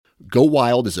Go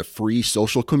Wild is a free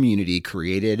social community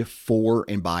created for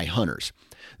and by hunters.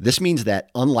 This means that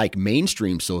unlike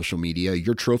mainstream social media,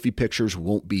 your trophy pictures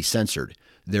won't be censored.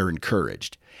 They're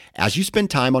encouraged. As you spend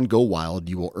time on Go Wild,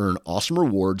 you will earn awesome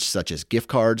rewards such as gift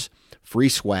cards, free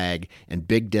swag, and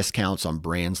big discounts on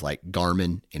brands like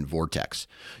Garmin and Vortex.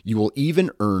 You will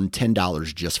even earn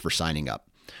 $10 just for signing up.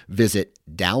 Visit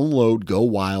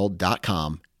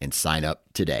downloadgowild.com and sign up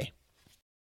today.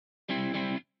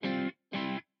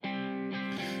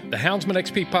 The Houndsman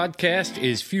XP podcast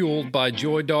is fueled by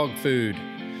Joy Dog Food.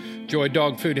 Joy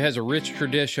Dog Food has a rich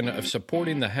tradition of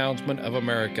supporting the Houndsman of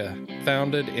America.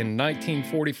 Founded in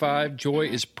 1945, Joy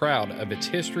is proud of its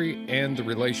history and the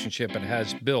relationship it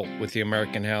has built with the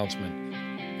American Houndsman.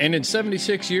 And in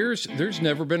 76 years, there's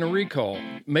never been a recall.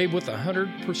 Made with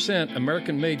 100%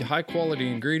 American-made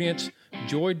high-quality ingredients,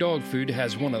 Joy Dog Food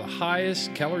has one of the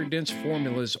highest calorie-dense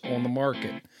formulas on the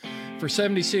market. For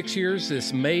 76 years,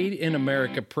 this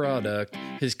made-in-America product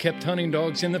has kept hunting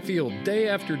dogs in the field day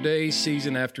after day,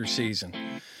 season after season.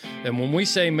 And when we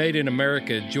say made in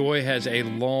America, Joy has a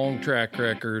long track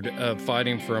record of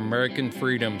fighting for American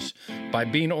freedoms by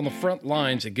being on the front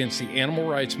lines against the animal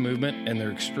rights movement and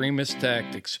their extremist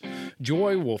tactics.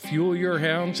 Joy will fuel your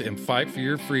hounds and fight for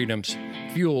your freedoms,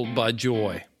 fueled by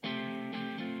Joy.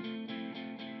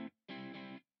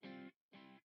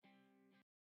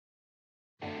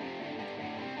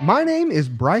 My name is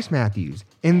Bryce Matthews,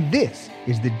 and this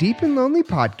is the Deep and Lonely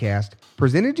podcast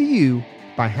presented to you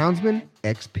by Houndsman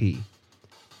XP.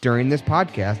 During this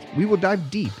podcast, we will dive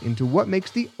deep into what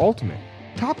makes the ultimate,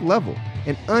 top-level,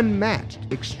 and unmatched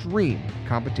extreme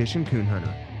competition coon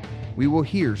hunter. We will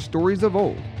hear stories of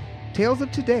old, tales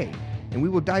of today, and we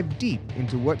will dive deep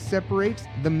into what separates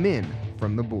the men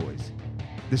from the boys.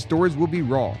 The stories will be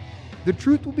raw, the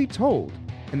truth will be told,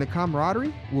 and the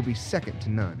camaraderie will be second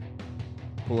to none.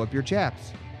 Pull up your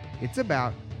chaps. It's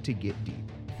about to get deep.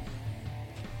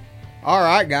 All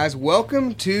right, guys.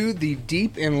 Welcome to the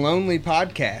Deep and Lonely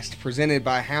podcast presented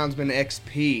by Houndsman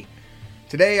XP.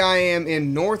 Today I am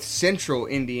in North Central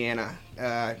Indiana.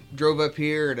 Drove up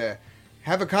here to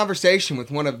have a conversation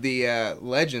with one of the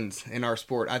legends in our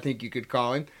sport, I think you could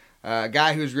call him. A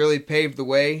guy who's really paved the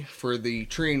way for the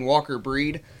Treeing Walker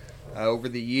breed over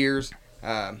the years.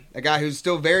 A guy who's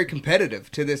still very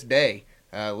competitive to this day.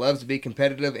 Loves to be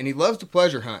competitive, and he loves to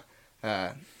pleasure hunt.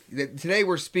 Today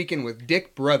we're speaking with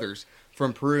Dick Brothers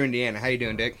from Peru, Indiana. How you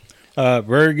doing, Dick?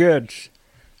 Very good,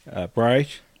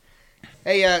 Bryce.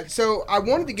 Hey, so I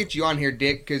wanted to get you on here,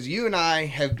 Dick, because you and I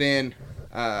have been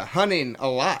hunting a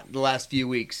lot the last few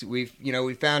weeks. We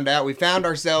found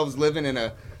ourselves living in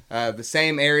the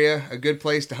same area, a good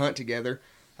place to hunt together.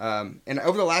 And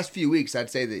over the last few weeks, I'd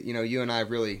say that you and I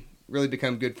have really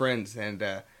become good friends, and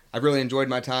I've really enjoyed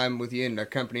my time with you and our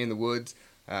company in the woods.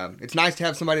 It's nice to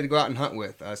have somebody to go out and hunt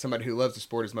with, somebody who loves the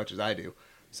sport as much as I do.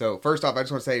 So first off, I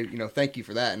just want to say, thank you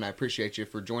for that, and I appreciate you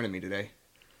for joining me today.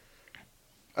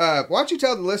 Why don't you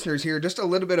tell the listeners here just a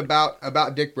little bit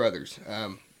about Dick Brothers?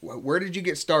 Where did you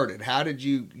get started? How did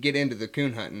you get into the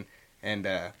coon hunting? And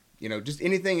just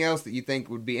anything else that you think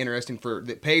would be interesting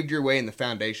that paved your way in the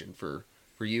foundation for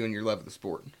you and your love of the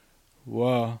sport.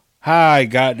 Well, how I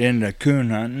got into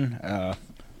coon hunting.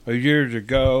 Years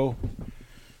ago,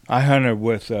 I hunted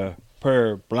with a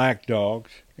pair of black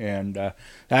dogs, and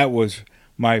that was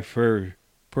my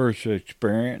first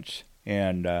experience.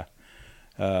 And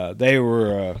they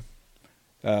were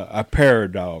a pair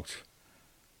of dogs.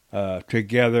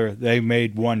 Together, they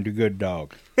made one good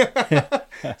dog.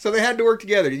 So they had to work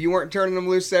together. You weren't turning them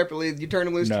loose separately. You turned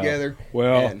them loose together.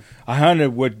 Well, I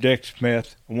hunted with Dick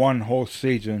Smith one whole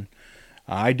season.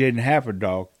 I didn't have a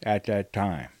dog at that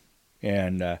time.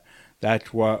 And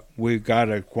that's what we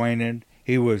got acquainted.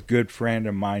 He was a good friend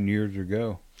of mine years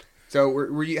ago. So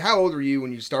were you? How old were you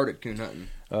when you started coon hunting?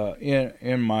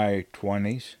 In my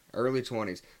 20s. Early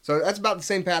 20s. So that's about the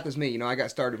same path as me. I got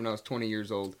started when I was 20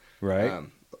 years old. Right.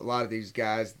 A lot of these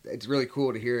guys, it's really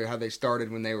cool to hear how they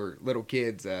started when they were little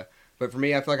kids. But for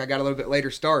me, I feel like I got a little bit later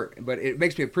start. But it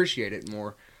makes me appreciate it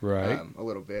more. Right. A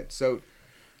little bit. So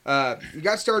you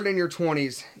got started in your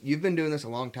 20s. You've been doing this a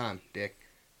long time, Dick.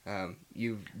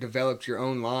 You've developed your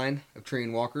own line of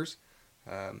Treeing Walkers.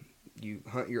 You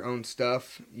hunt your own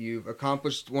stuff. You've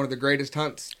accomplished one of the greatest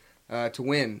hunts to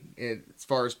win as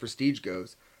far as prestige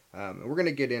goes. And we're going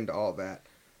to get into all that.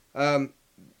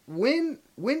 When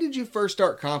did you first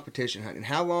start competition hunting?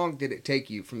 How long did it take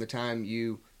you from the time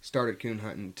you started coon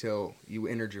hunting until you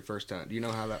entered your first hunt? Do you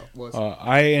know how that was?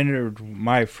 I entered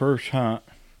my first hunt.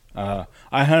 I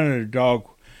hunted a dog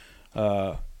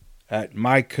at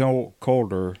Mike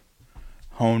Calder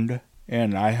honed,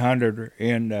 and I hunted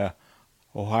in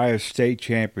Ohio State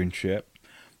Championship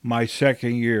my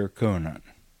second year coon hunting,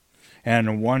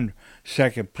 and won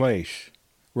second place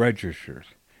registered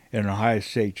in Ohio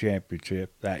State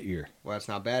Championship that year. Well, that's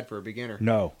not bad for a beginner.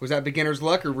 No. Was that beginner's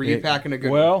luck, or were you packing a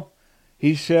good one? Well,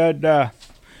 he said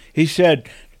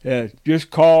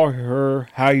just call her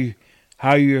how you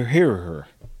hear her,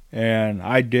 and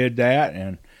I did that.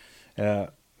 And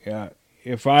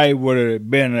if I would have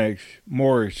been a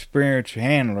more experienced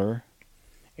handler,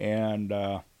 and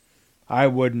I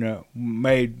wouldn't have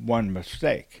made one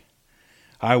mistake,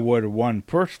 I would have won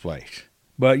first place.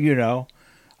 But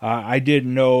I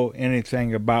didn't know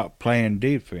anything about playing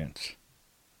defense.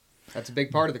 That's a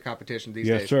big part of the competition these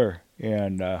days. Yes, sir.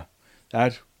 And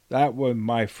that was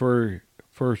my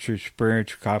first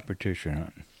experience competition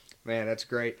hunting. Man, that's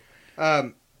great.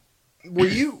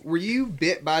 Were you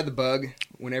bit by the bug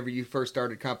whenever you first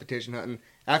started competition hunting?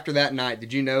 After that night,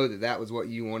 did you know that was what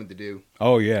you wanted to do?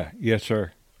 Oh, yeah. Yes,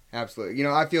 sir. Absolutely.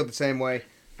 I feel the same way.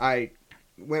 I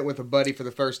went with a buddy for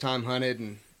the first time, hunted,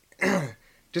 and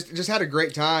just had a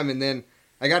great time. And then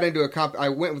I got into I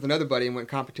went with another buddy and went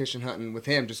competition hunting with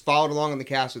him. Just followed along on the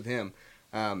cast with him,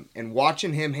 and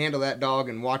watching him handle that dog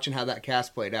and watching how that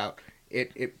cast played out,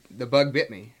 the bug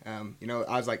bit me. I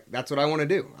was like, that's what I want to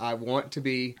do. I want to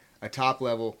be a top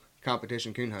level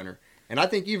competition coon hunter, and I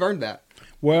think you've earned that.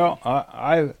 Well,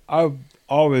 I've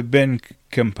always been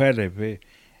competitive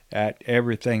at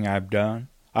everything I've done.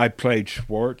 I played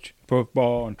sports,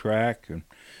 football and track, and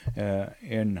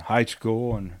in high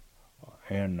school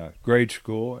and grade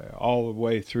school, all the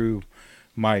way through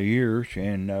my years,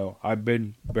 and I've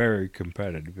been very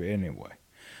competitive anyway.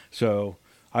 So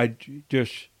I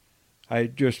just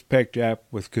picked up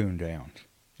with coon downs.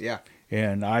 Yeah.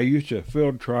 And I used to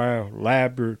field trial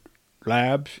labs,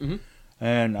 Mm-hmm.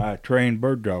 and I trained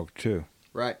bird dogs too.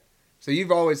 Right. So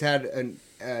you've always had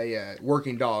a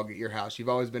working dog at your house. You've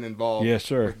always been involved. Yes,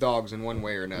 sir. With dogs in one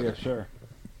way or another. Yes, sir.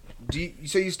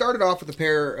 So you started off with a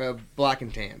pair of black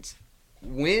and tans.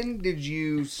 When did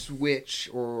you switch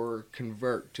or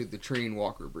convert to the Treeing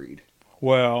Walker breed?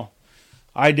 Well,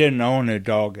 I didn't own a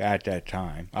dog at that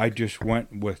time. I just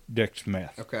went with Dick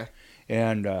Smith. Okay.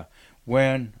 And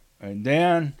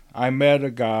then I met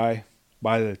a guy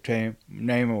by the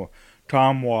name of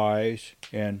Tom Wise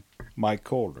and Mike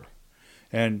Calder,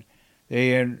 and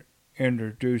they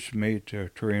introduced me to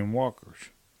Treeing Walkers.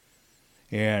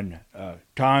 And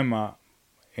Tom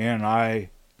and I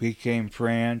became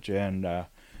friends, and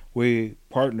we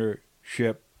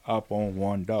partnership up on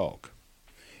one dog.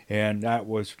 And that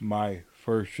was my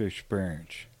first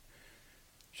experience,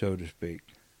 so to speak.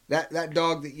 That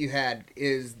dog that you had,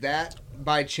 is that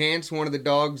by chance one of the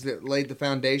dogs that laid the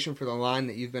foundation for the line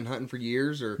that you've been hunting for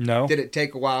years, or No. did it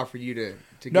take a while for you to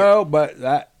get? No, but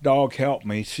that dog helped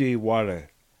me see what a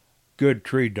good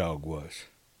tree dog was.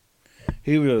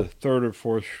 He was a third or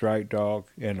fourth strike dog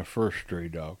and a first tree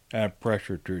dog and a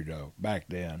pressure tree dog back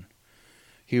then.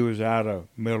 He was out of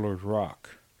Miller's Rock,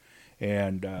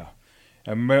 and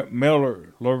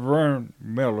Laverne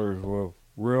Miller was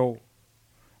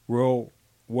real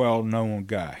well-known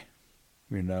guy,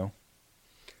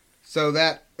 So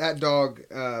that dog,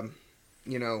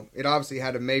 it obviously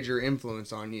had a major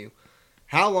influence on you.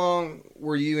 How long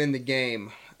were you in the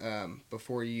game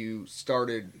before you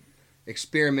started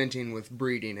experimenting with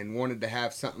breeding and wanted to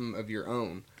have something of your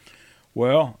own?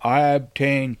 Well, I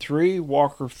obtained 3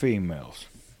 Walker females.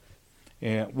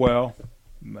 And, well,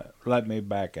 let me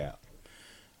back out.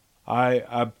 I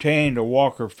obtained a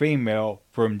Walker female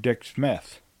from Dick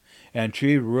Smith, and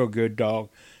she's a real good dog.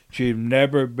 She's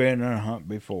never been on a hunt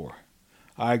before.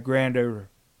 I granted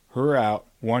her out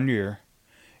 1 year,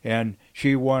 and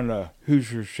she won a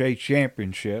Hoosier State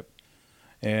Championship,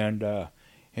 and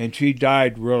she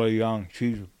died really young.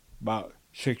 She's about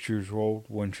 6 years old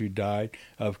when she died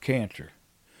of cancer.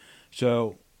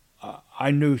 So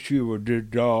I knew she was a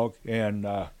good dog, and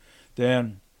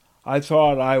then I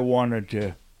thought I wanted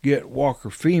to get Walker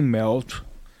females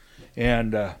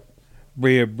and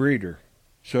be a breeder,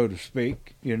 so to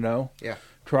speak, Yeah.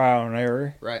 trial and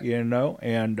error, Right.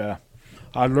 And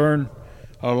I learned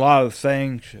a lot of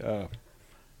things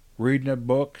reading the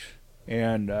books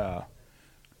and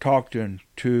talking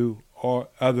to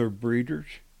other breeders.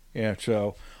 And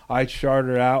so I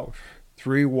started out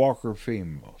 3 Walker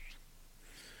females.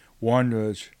 One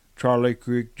was Charlie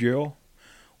Creek Jill,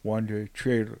 one was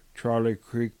Charlie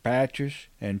Creek Patches,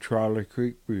 and Charlie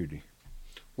Creek Beauty.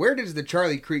 Where does the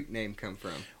Charlie Creek name come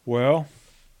from? Well,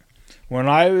 when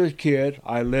I was a kid,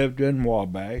 I lived in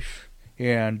Wabash,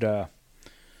 and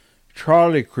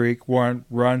Charlie Creek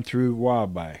run through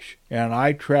Wabash, and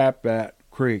I trapped that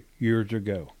creek years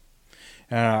ago.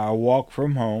 And I walked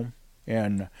from home,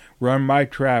 and run my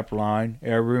trap line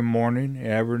every morning,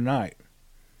 every night,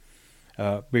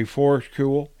 before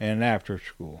school and after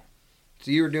school.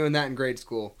 So you were doing that in grade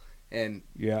school, and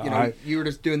Yeah, you were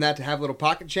just doing that to have a little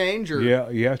pocket change, or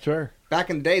yes, sir. back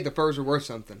in the day the furs were worth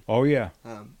something. Oh yeah,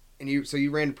 And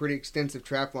you ran a pretty extensive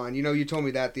trap line. You told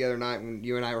me that the other night when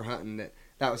you and I were hunting,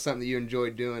 that was something that you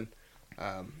enjoyed doing.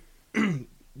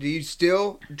 Do you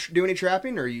still do any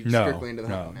trapping, or are you strictly into the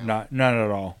hunting now? None at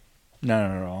all,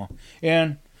 none at all.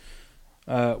 And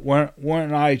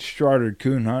when I started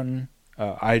coon hunting,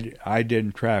 I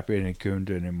didn't trap any coons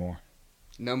anymore.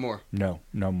 No more. No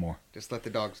more. Just let the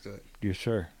dogs do it. Yes,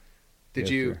 sir. Did Yes,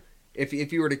 you, sir.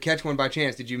 if you were to catch one by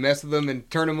chance, did you mess with them and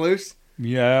turn them loose?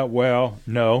 Yeah, well,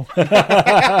 no. And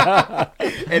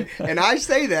I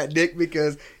say that, Dick,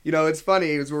 because it's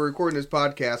funny. As we're recording this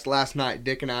podcast last night,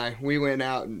 Dick and I, we went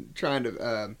out and trying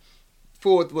to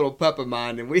fool with the little pup of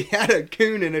mine, and we had a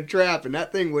coon in a trap, and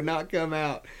that thing would not come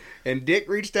out. And Dick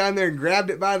reached down there and grabbed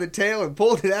it by the tail and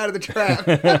pulled it out of the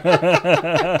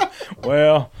trap.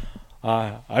 Well,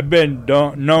 I've been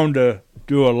known to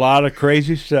do a lot of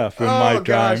crazy stuff in my time. Oh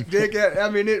gosh, Dick! I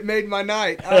mean, it made my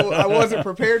night. I wasn't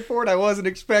prepared for it. I wasn't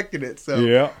expecting it. So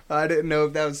Yeah. I didn't know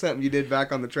if that was something you did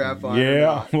back on the trap line.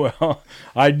 Yeah, Or not. well,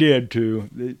 I did too.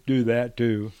 Do that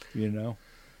too,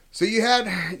 So you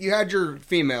had your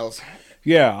females.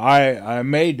 Yeah, I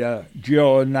made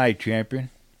Jill a night champion,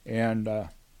 and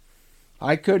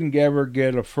I couldn't ever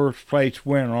get a first place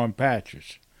win on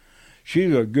Patches.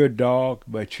 She's a good dog,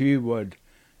 but she would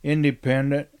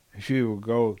independent. She would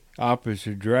go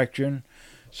opposite direction.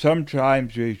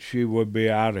 Sometimes she would be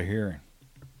out of hearing.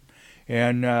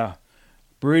 And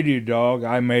Breedy dog,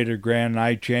 I made her grand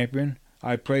night champion.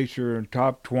 I placed her in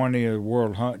top 20 of the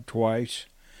world hunt twice,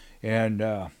 and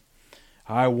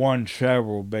I won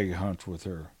several big hunts with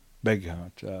her. Big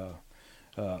hunts.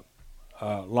 A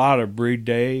lot of breed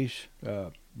days,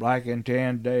 black and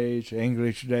tan days,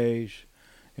 English days,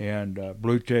 and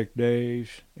blue tick days,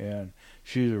 and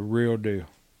she's a real deal.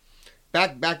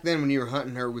 Back then when you were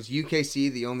hunting her, was UKC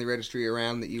the only registry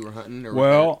around that you were hunting, or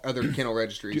Well, were there other kennel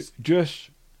registries?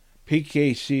 Just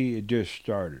PKC had just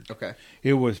started. Okay,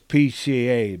 It was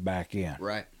PCA back in.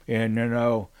 right. And,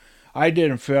 I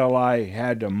didn't feel I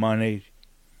had the money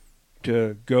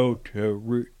to go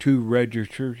to two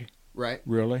registers, Right.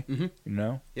 really,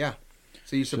 Mhm.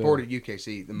 So you supported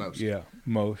UKC the most. Yeah,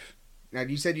 most. Now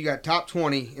you said you got top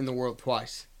 20 in the world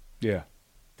twice. Yeah.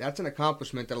 That's an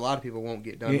accomplishment that a lot of people won't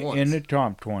get done once. In the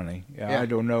top 20. Yeah. I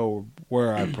don't know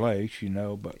where I place,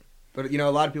 but... But a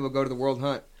lot of people go to the World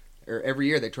Hunt, or every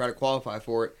year they try to qualify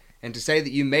for it, and to say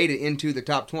that you made it into the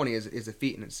top 20 is a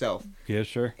feat in itself. Yes,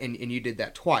 sir. And you did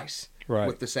that twice Right.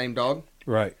 with the same dog.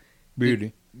 Right.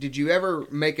 Beauty. Did you ever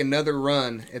make another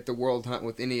run at the World Hunt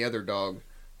with any other dog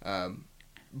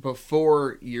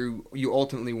before you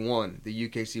ultimately won the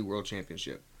UKC World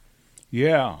Championship?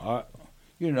 Yeah.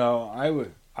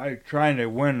 I trying to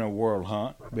win a world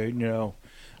hunt, but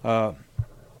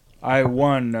I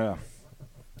won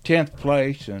 10th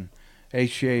place in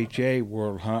HHA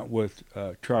World Hunt with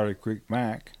Charlie Creek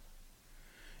Mac,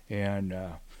 and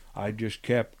I just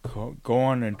kept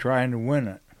going and trying to win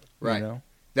it. Right.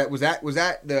 Was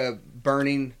that the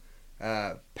burning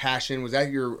passion? Was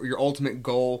that your ultimate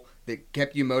goal that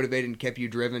kept you motivated and kept you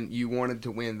driven? You wanted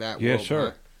to win that Yes, World sir.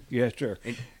 Hunt? Yes, sir.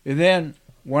 And then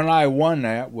when I won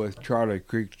that with Charlie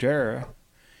Creek Terra,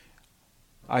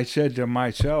 I said to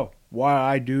myself, "What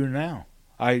I do now?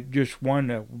 I just won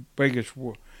the biggest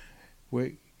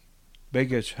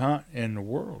hunt in the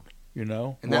world." And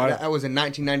that was in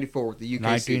 1994 with the UKC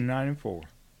 1994.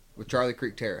 with Charlie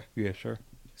Creek Terra. Yes, sir.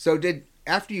 So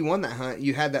after you won that hunt,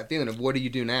 you had that feeling of what do you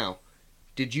do now?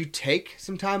 Did you take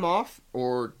some time off,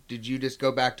 or did you just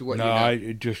go back to what you know? No,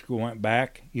 I just went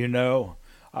back.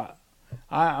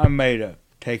 I may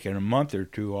taken a month or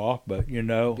two off, but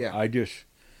Yeah. I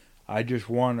just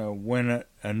want to win it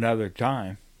another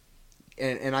time.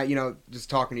 And I, just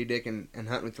talking to you, Dick, and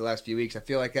hunting with you the last few weeks, I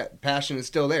feel like that passion is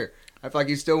still there. I feel like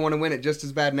you still want to win it just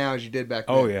as bad now as you did back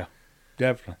then. Oh yeah,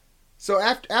 definitely. So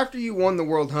after you won the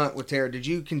World Hunt with Tara, did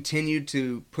you continue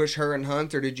to push her in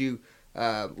hunts, or did you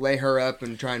lay her up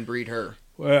and try and breed her?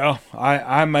 Well,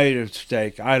 I made a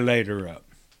mistake. I laid her up,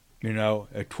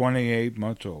 at 28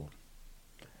 months old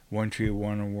when she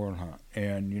won a World Hunt.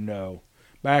 And,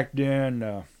 back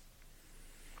then,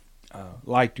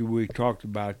 like we talked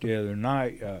about the other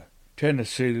night,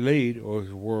 Tennessee Lead was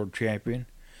a world champion.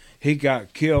 He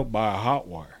got killed by a hot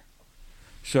wire.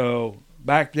 So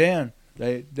back then,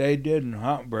 they didn't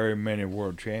hunt very many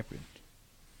world champions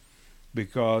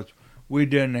because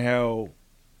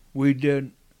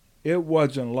it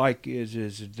wasn't like it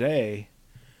is today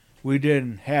we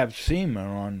didn't have semen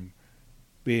on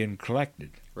being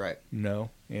collected. Right.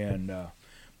 And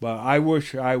but I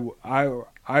wish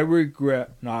I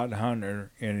regret not hunting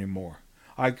her anymore.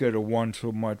 I could have won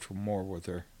so much more with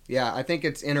her. Yeah, I think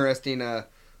it's interesting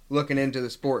looking into the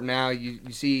sport now.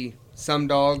 You see some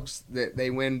dogs that they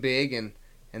win big, and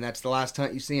that's the last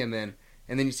hunt you see them in.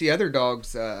 And then you see other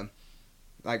dogs,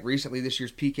 like recently this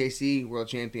year's PKC world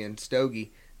champion,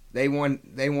 Stogie. They won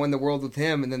the world with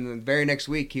him, and then the very next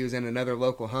week he was in another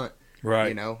local hunt.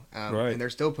 Right. Right. And they're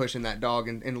still pushing that dog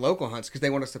in local hunts because they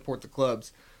want to support the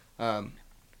clubs.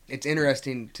 It's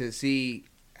interesting to see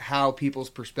how people's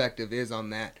perspective is on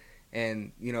that,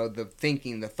 and the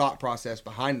thinking, the thought process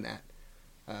behind that.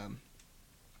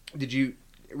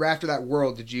 After that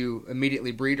world, did you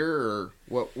immediately breed her, or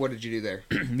what did you do there?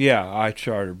 Yeah, I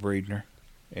started breeding her,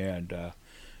 and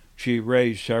she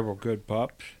raised several good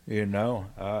pups.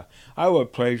 I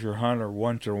would pleasure hunt her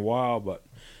once in a while, but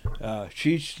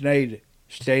she stayed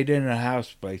in the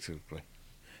house basically.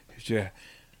 She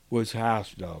was a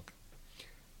house dog.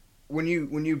 When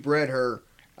you bred her,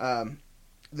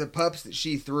 the pups that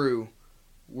she threw,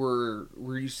 were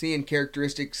you seeing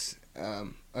characteristics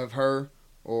of her,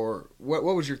 or what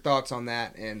was your thoughts on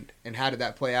that, and how did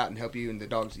that play out and help you and the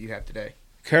dogs that you have today?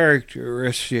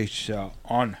 Characteristics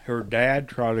on her dad,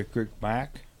 Charlie Creek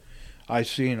Mac, I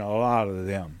seen a lot of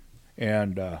them,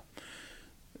 and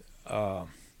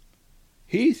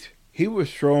he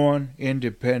was throwing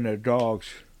independent dogs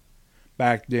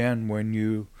back then when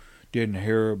you didn't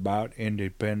hear about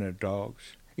independent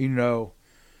dogs. They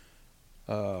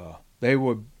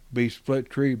would be split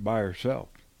tree by herself,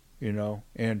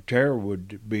 and Tara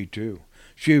would be too.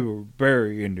 She was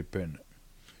very independent.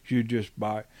 She'd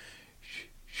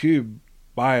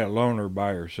buy a loner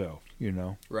by herself,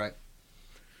 Right.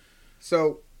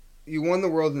 So, you won the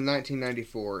world in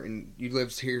 1994, and you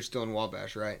lived here still in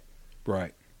Wabash, right?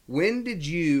 Right. When did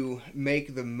you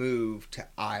make the move to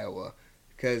Iowa?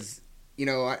 Because,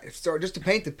 just to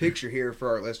paint the picture here for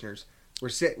our listeners, we're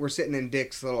sitting in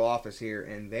Dick's little office here,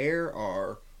 and there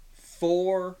are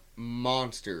 4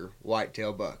 monster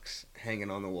whitetail bucks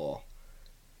hanging on the wall.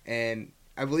 And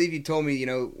I believe you told me,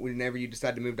 whenever you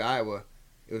decided to move to Iowa,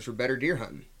 it was for better deer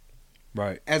hunting.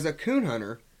 Right. As a coon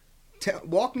hunter,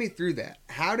 walk me through that.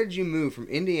 How did you move from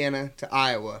Indiana to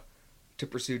Iowa to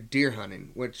pursue deer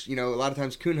hunting, which, a lot of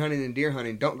times coon hunting and deer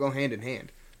hunting don't go hand in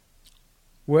hand?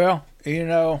 Well,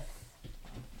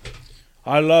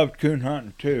 I loved coon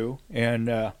hunting too, and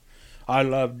I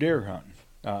love deer hunting.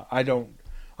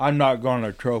 I'm not going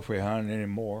to trophy hunt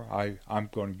anymore. I'm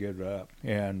going to give it up.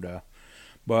 And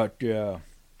but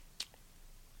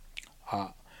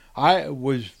I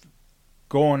was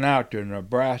going out to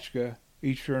Nebraska,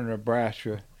 eastern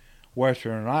Nebraska,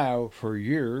 western Iowa for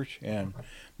years, and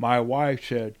my wife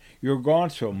said, "You're gone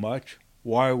so much.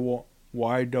 Why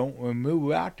don't we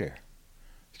move out there?"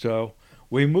 So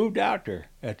we moved out there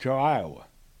to Iowa,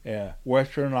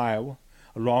 western Iowa,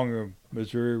 along the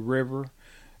Missouri River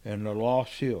and the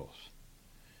Lost Hills.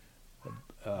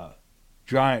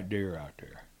 Giant deer out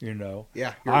there,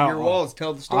 Yeah, your walls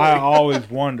tell the story. I always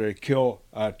wanted to kill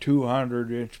a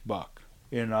 200-inch buck,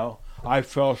 I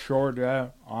fell short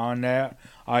on that.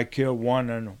 I killed one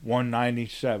in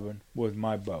 197 with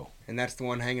my bow. And that's the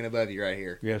one hanging above you right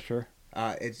here. Yes, sir.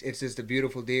 It's just a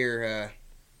beautiful deer.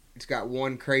 It's got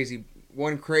one crazy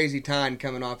tine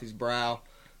coming off his brow.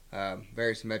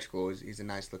 Very symmetrical. He's a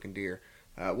nice looking deer.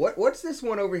 What's this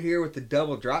one over here with the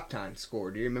double drop tine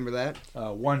score? Do you remember that?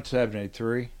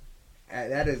 173.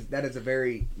 That is a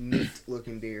very neat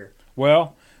looking deer.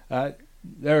 Well,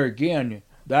 there again,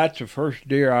 that's the first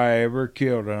deer I ever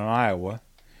killed in Iowa,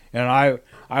 and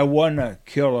I want to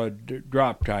kill a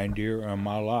drop tine deer in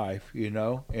my life,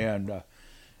 and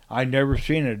I never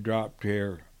seen a drop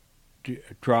tine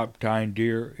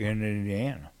deer in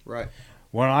Indiana. Right.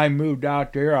 When I moved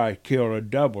out there, I killed a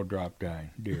double drop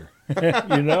tine deer.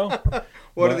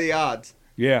 What are the odds?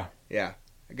 Yeah. Yeah,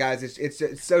 guys,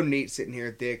 it's so neat sitting here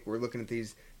at Dick. We're looking at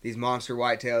these monster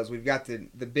whitetails. We've got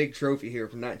the big trophy here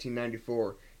from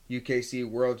 1994, UKC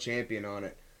World Champion on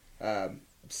it.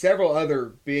 Several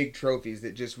other big trophies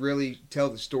that just really tell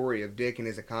the story of Dick and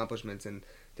his accomplishments and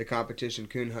the competition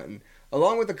coon hunting,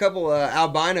 along with a couple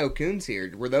albino coons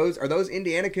here. Are those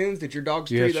Indiana coons that your dogs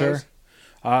treat? Yes, sir.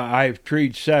 I've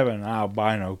treated 7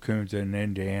 albino coons in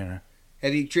Indiana.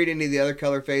 Have you treated any of the other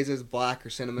color phases, black or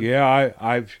cinnamon? Yeah,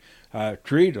 I've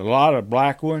treated a lot of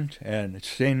black ones and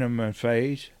seen them in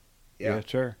phase. Yeah. Yes,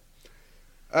 sir.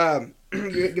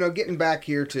 Getting back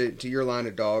here to your line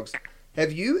of dogs,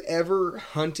 have you ever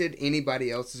hunted anybody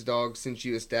else's dogs since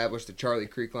you established the Charlie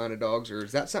Creek line of dogs, or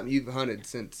is that something you've hunted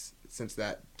since since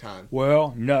that time?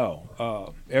 Well,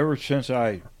 no. Ever since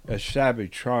I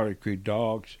established Charlie Creek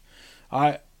Dogs,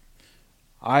 I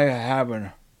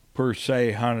haven't per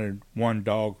se hunted one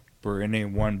dog for any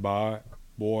one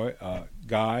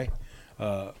guy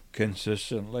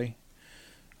consistently.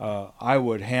 I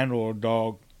would handle a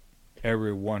dog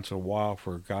every once in a while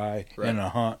for a guy in a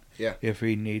hunt if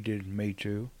he needed me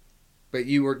to. But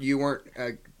you weren't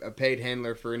a paid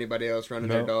handler for anybody else running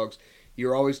their dogs. You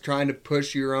were always trying to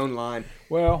push your own line.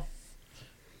 Well,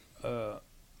 I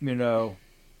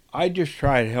just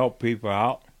try to help people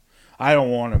out. I don't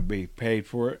want to be paid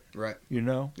for it. Right.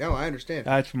 No, I understand.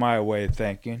 That's my way of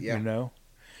thinking,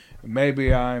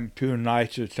 Maybe I'm too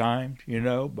nice at times,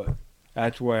 but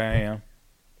that's the way I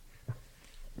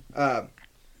am.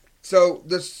 So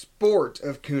the sport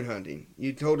of coon hunting,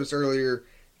 you told us earlier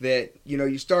that,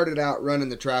 you started out running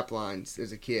the trap lines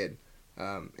as a kid.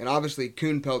 And obviously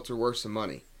coon pelts are worth some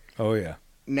money. Oh, yeah.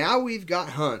 Now we've got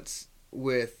hunts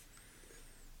with,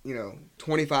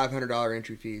 $2,500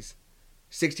 entry fees,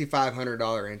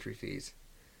 $6,500 entry fees.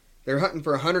 They're hunting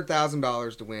for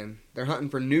 $100,000 to win. They're hunting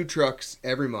for new trucks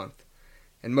every month.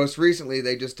 And most recently,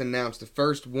 they just announced the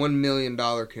first $1 million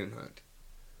coon hunt.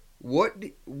 What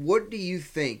do you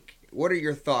think? What are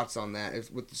your thoughts on that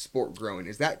with the sport growing?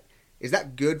 Is that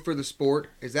good for the sport?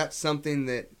 Is that something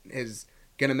that is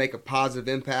going to make a positive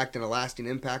impact and a lasting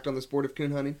impact on the sport of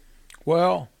coon hunting?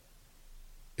 Well,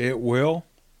 it will.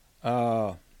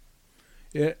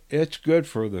 It's good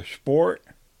for the sport,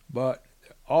 but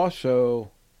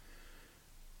also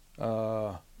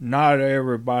not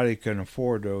everybody can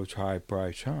afford those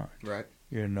high-priced hunts. Right.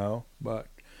 But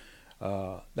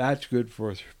that's good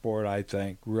for the sport, I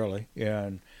think, really.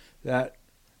 And that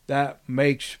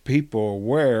makes people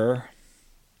aware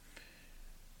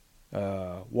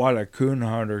what a coon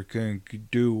hunter can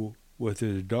do with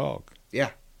his dog.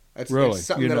 Yeah. That's really, it's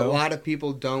something that a lot of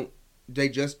people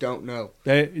just don't know.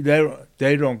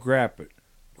 They don't grab it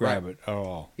at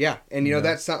all. Yeah, and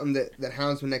that's something that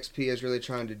Houndsman XP is really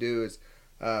trying to do is,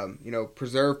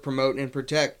 preserve, promote, and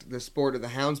protect the sport of the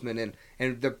houndsman.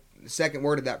 And the second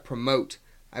word of that, promote,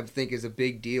 I think is a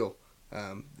big deal.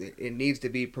 It needs to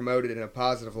be promoted in a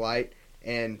positive light.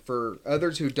 And for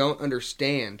others who don't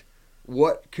understand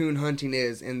what coon hunting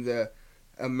is and the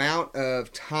amount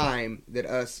of time that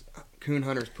us coon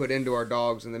hunters put into our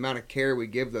dogs and the amount of care we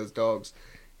give those dogs,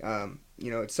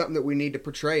 it's something that we need to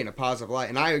portray in a positive light.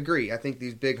 And I agree. I think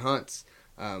these big hunts,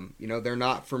 they're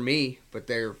not for me, but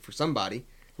they're for somebody.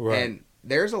 Right. And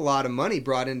there's a lot of money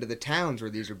brought into the towns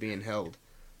where these are being held.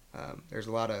 There's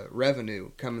a lot of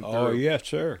revenue coming through. Oh, yes,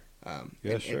 sir.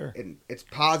 Yes, sir. And it's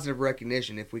positive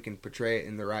recognition if we can portray it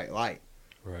in the right light.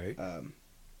 Right.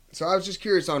 So I was just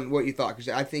curious on what you thought, because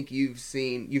I think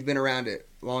you've been around it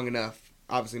long enough,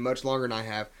 obviously much longer than I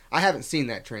have. I haven't seen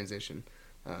that transition,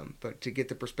 but to get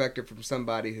the perspective from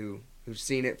somebody who's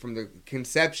seen it from the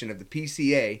conception of the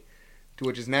PCA, to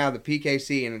which is now the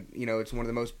PKC, and it's one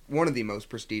of the most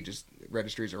prestigious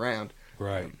registries around.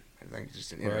 Right. I think it's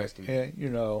just an interesting.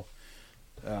 And,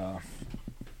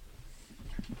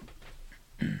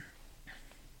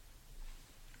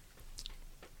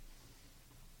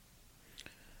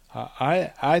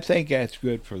 I think that's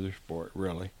good for the sport,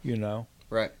 really.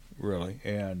 Right. Really,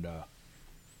 and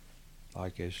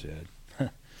like I said.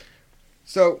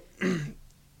 So,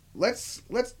 let's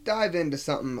dive into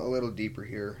something a little deeper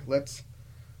here. Let's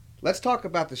talk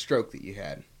about the stroke that you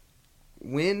had.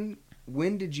 When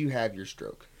did you have your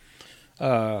stroke?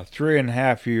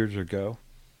 3.5 years ago.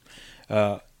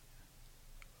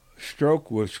 Stroke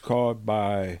was caused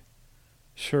by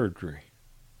surgery,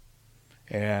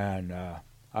 and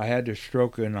I had the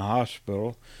stroke in the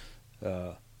hospital.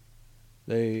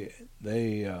 They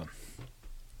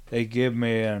give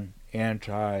me an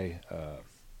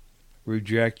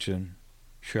anti-rejection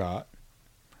shot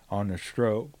on the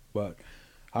stroke, but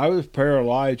I was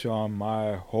paralyzed on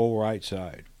my whole right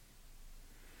side,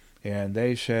 and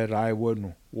they said I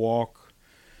wouldn't walk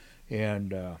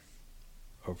and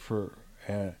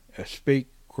speak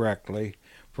correctly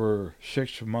for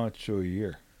 6 months to a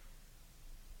year.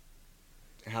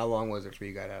 How long was it before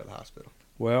you got out of the hospital?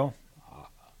 Well,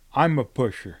 I'm a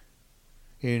pusher,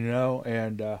 and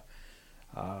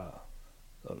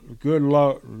good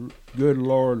Lord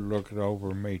looked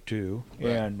over me too,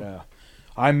 right. And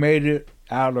I made it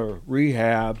out of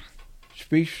rehab,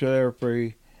 speech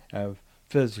therapy, and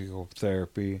physical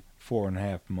therapy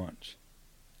 4.5 months.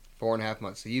 4.5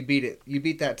 months. So you beat it. You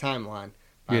beat that timeline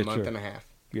by a month and a half.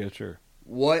 Yes, sir.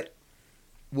 What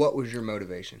was your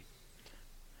motivation?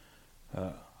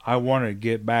 I wanted to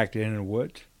get back in the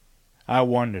woods. I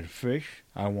wanted to fish.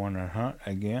 I wanted to hunt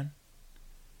again.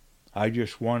 I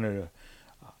just wanted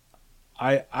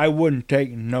to. I wouldn't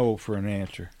take no for an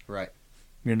answer. Right.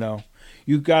 You know,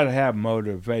 you got to have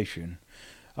motivation.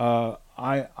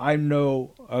 I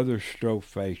know other stroke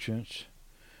patients,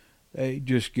 they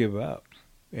just give up,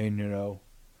 and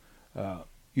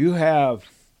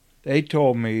they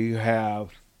told me you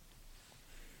have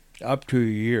up to a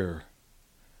year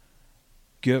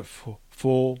get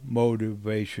full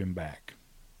motivation back.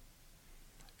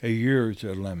 A year is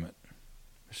the limit.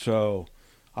 So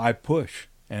I push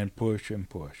and push and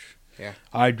push. Yeah.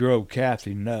 I drove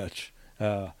Kathy nuts.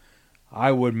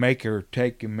 I would make her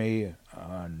take me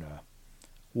on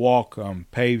walk on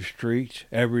paved streets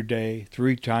every day,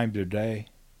 3 times a day,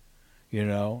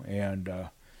 and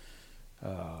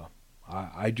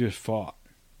I just fought.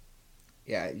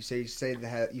 Yeah, you say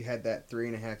that you had that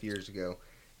 3.5 years ago,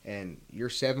 and you're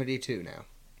 72 now.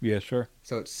 Yes, sir.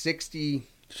 So it's 68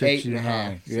 and a 69,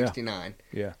 half, yeah. 69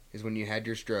 Yeah. is when you had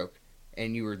your stroke,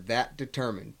 and you were that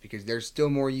determined because there's still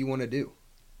more you want to do.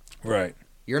 Right.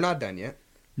 You're not done yet.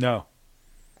 No.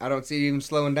 I don't see you even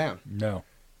slowing down. No.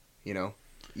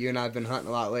 You and I have been hunting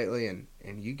a lot lately, and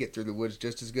you get through the woods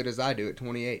just as good as I do at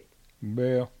 28.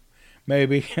 Well,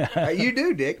 maybe. You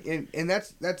do, Dick, and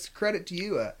that's credit to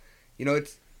you.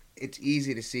 It's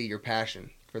easy to see your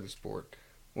passion for the sport.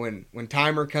 When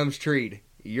timer comes treed,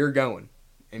 you're going,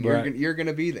 and Right. you're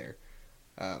gonna be there.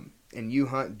 And you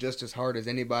hunt just as hard as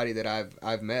anybody that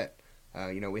I've met.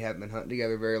 We haven't been hunting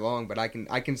together very long, but I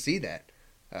can see that.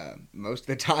 Most of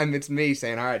the time, it's me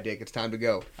saying, "All right, Dick, it's time to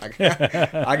go.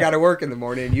 I got to work in the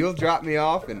morning." And you'll drop me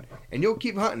off, and you'll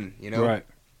keep hunting, Right.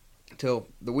 till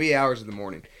the wee hours of the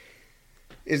morning.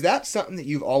 Is that something that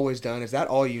you've always done? Is that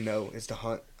all you know, is to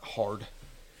hunt hard?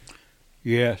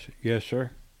 Yes,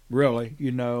 sir. Really,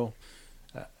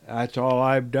 that's all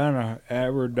I've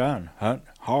ever done. Hunt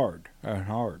hard and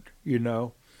hard.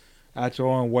 That's the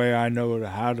only way I know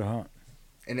how to hunt.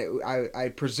 And I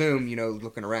presume,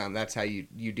 looking around, that's how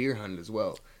you deer hunted as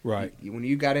well. Right. When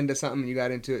you got into something, you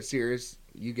got into it serious.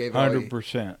 You gave it all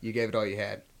 100%. you gave it all you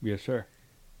had. Yes, sir.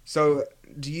 So,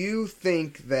 do you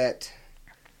think that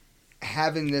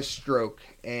having this stroke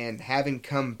and having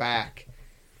come back,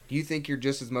 do you think you're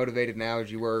just as motivated now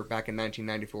as you were back in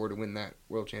 1994 to win that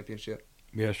world championship?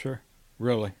 Yes, sir.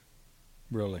 Really.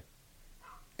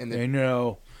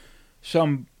 And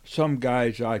some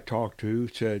guys I talked to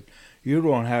said, "You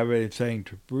don't have anything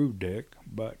to prove, Dick,"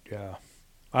 but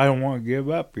I don't want to give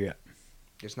up yet.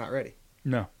 just not ready.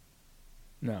 No,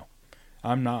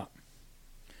 I'm not.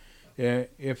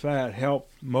 If that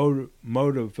helps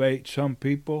motivate some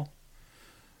people,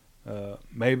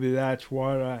 maybe that's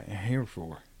what I'm here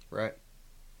for. Right.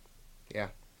 Yeah.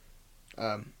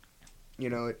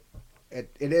 It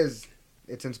is.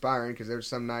 It's inspiring because there's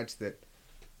some nights that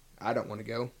I don't want to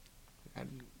go.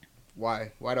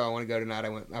 Why do I want to go tonight?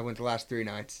 I went the last 3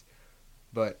 nights,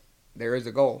 but there is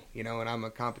a goal, and I'm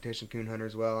a competition coon hunter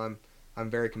as well. I'm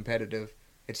very competitive.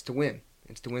 It's to win.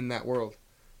 It's to win that world.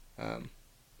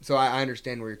 So I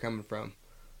understand where you're coming from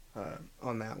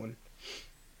on that one.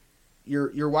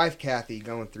 Your wife Kathy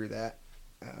going through that.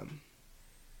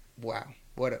 Wow,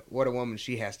 what a woman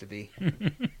she has to be.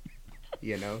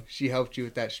 She helped you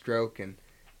with that stroke,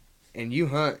 and you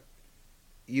hunt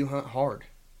hard.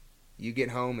 You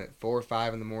get home at 4 or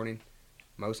 5 in the morning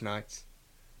most nights.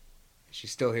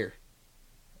 She's still here.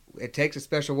 It takes a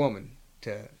special woman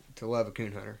to love a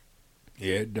coon hunter.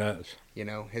 Yeah, it does.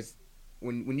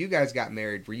 When you guys got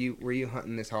married, were you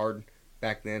hunting this hard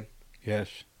back then?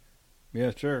 Yes,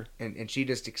 sir. And she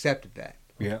just accepted that.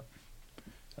 Yeah.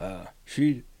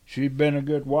 She's been a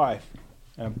good wife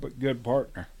and a good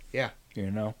partner. Yeah.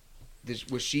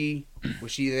 Was she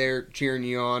there cheering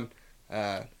you on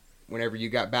whenever you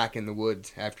got back in the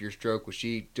woods after your stroke? Was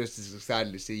she just as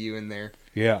excited to see you in there?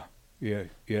 Yeah.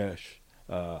 Yes.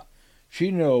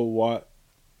 She knew what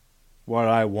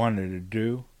I wanted to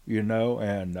do,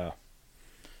 and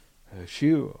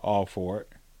she was all for it.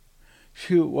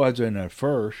 She wasn't at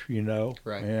first,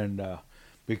 Right. and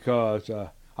because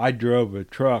I drove a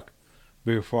truck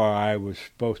before I was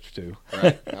supposed to.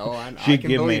 Right. Oh, She I can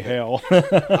give me believe it. hell.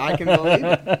 I can believe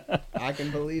it. I can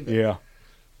believe it. Yeah.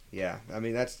 Yeah. I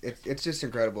mean, it's just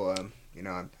incredible.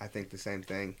 I think the same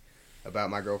thing about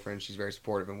my girlfriend. She's very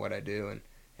supportive in what I do,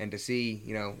 and to see,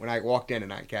 when I walked in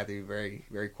tonight, Kathy was very,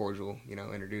 very cordial,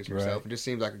 introduced herself. Right. It just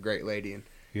seems like a great lady, and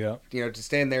Yeah. to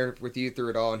stand there with you through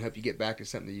it all and help you get back to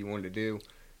something that you wanted to do,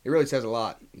 it really says a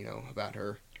lot, about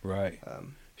her. Right.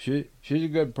 Um, She's a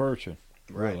good person,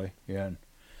 Right. really. And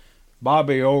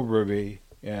Bobby Overby,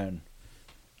 and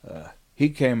he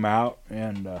came out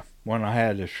and when I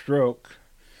had a stroke,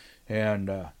 and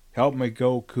helped me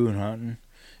go coon hunting,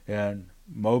 and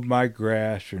mowed my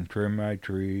grass and trimmed my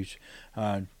trees,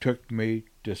 took me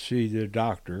to see the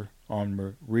doctor on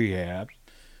my rehab,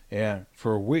 and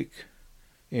for a week,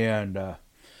 and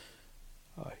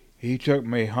he took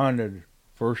me hunted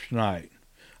first night.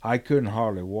 I couldn't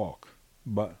hardly walk,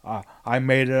 but I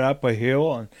made it up a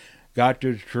hill and got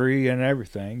to the tree and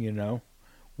everything,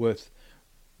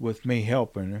 with me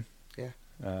helping him. Yeah.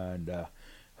 And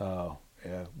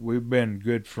we've been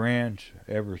good friends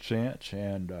ever since.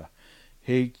 And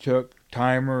he took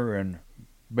Timer and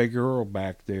Big Earl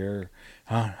back there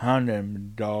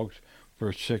hunting dogs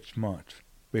for 6 months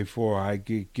before I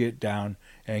get down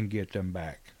and get them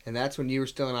back. And that's when you were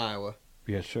still in Iowa.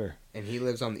 Yes, sir. And he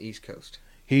lives on the East Coast.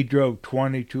 He drove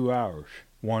 22 hours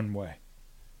one way.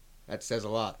 That says a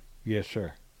lot. Yes,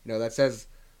 sir. That says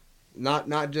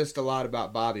not just a lot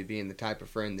about Bobby being the type of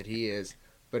friend that he is,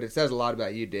 but it says a lot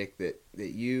about you, Dick, that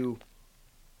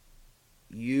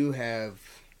you have,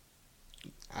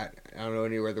 I don't know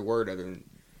any other word other than,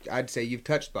 I'd say you've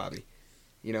touched Bobby.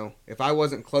 If I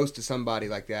wasn't close to somebody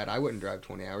like that, I wouldn't drive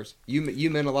 20 hours. You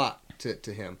meant a lot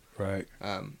to him. Right.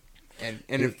 And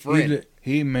a friend.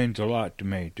 He means a lot to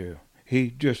me, too.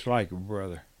 He's just like a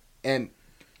brother. And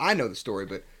I know the story,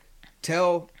 but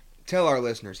tell our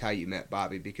listeners how you met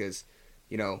Bobby, because,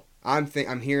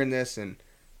 I'm hearing this, and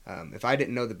if I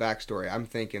didn't know the backstory, I'm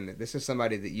thinking that this is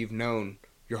somebody that you've known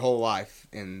your whole life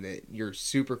and that you're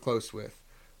super close with.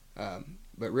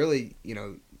 But really,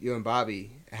 you and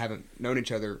Bobby haven't known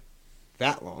each other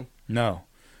that long. No.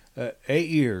 8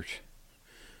 years.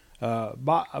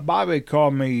 Bobby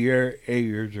called me 8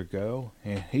 years ago,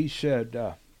 and he said,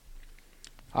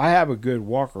 I have a good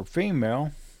walker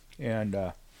female,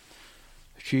 and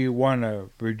she won a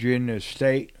Virginia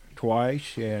State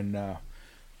twice and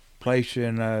placed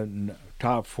in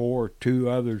top 4 2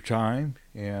 other times,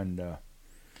 and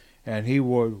he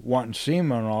was wanting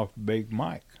semen off Big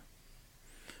Mike.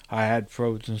 I had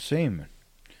frozen semen.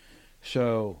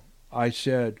 So I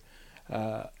said,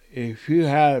 if you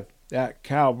have that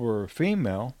caliber of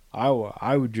female,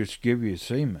 I would just give you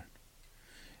semen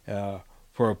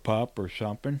for a pup or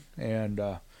something. And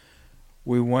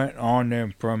we went on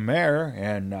them from there,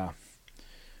 and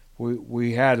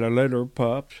we had a litter of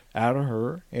pups out of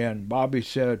her. And Bobby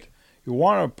said, you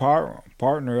want to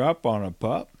partner up on a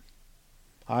pup?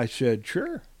 I said,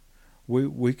 sure,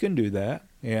 we can do that.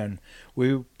 And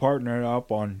we partnered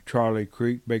up on Charlie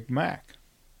Creek Big Mac.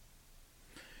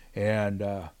 And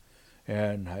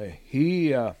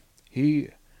he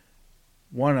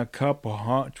won a couple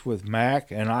hunts with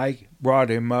Mac, and I brought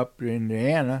him up to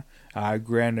Indiana. I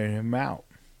granted him out,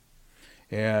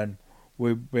 and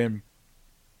we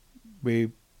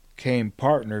became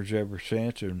partners ever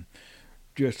since. And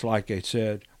just like I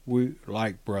said, we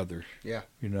like brothers. Yeah.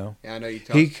 Yeah, I know you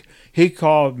talked. He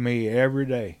called me every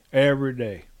day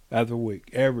of the week,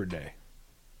 every day.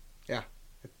 Yeah,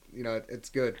 it's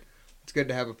good. It's good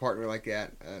to have a partner like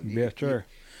that. Yes, sir.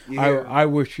 I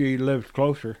wish he lived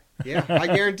closer. Yeah, I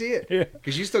guarantee it. Yeah.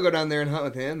 Because you still go down there and hunt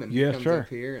with him, and he yes, comes sir. up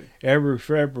here. And every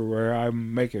February, I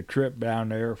make a trip down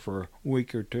there for a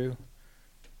week or two.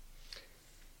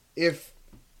 If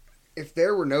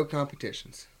there were no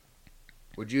competitions,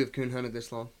 would you have coon hunted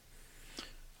this long?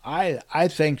 I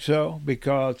think so,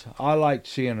 because I like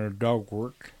seeing a dog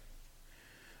work.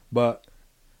 But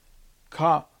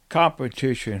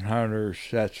competition hunters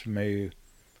sets me,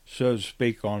 so to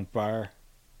speak, on fire.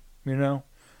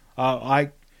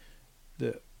 I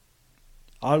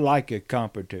like a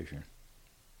competition.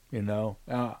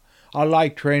 I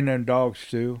like training dogs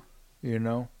too.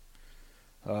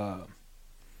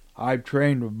 I've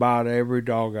trained about every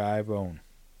dog I've owned.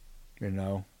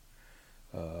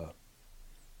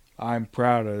 I'm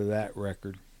proud of that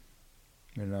record.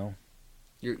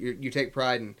 You take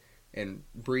pride in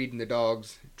breeding the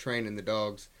dogs, training the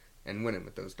dogs, and winning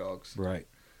with those dogs. Right.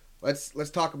 Let's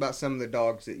talk about some of the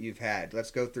dogs that you've had. Let's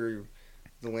go through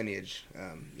the lineage.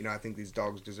 I think these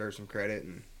dogs deserve some credit,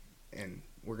 and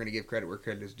we're going to give credit where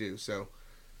credit is due. So,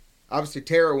 obviously,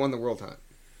 Tara won the World Hunt.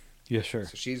 Yes, sir.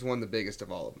 So she's won the biggest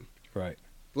of all of them. Right.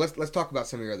 Let's talk about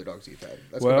some of your other dogs you've had.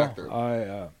 Let's go back through.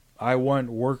 I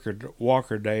won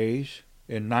Walker Days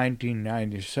in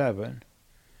 1997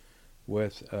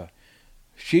 with.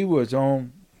 She was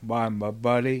owned by my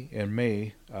buddy and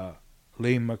me,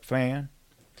 Lee McFan,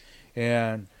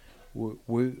 and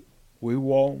we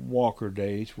won Walker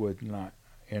Days in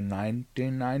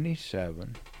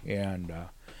 1997, and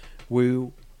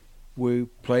we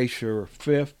placed her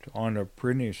 5th on the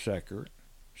Prince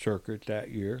circuit that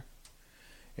year,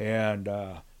 and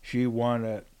she won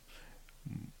a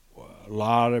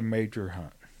lot of major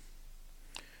hunts,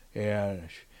 and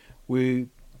we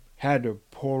had to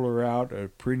pull her out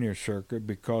of prenatal circuit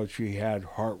because she had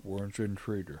heartworms and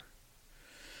treat her.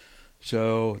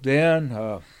 So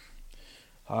then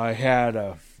I had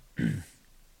a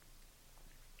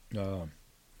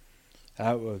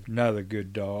that was another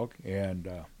good dog, and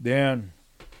then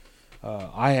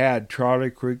I had Charlie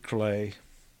Creek Clay,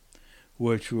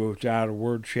 which was out of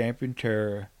World Champion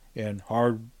Terra and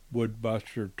Hardwood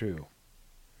Buster too.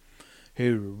 He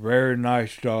was a very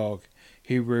nice dog.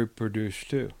 He reproduced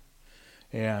too.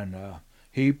 And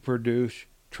he produced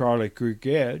Charlie Creek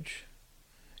Edge,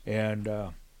 and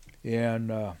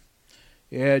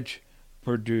Edge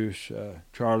produced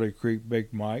Charlie Creek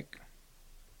Big Mike,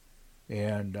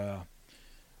 and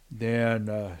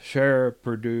then Sarah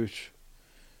produced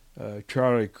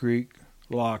Charlie Creek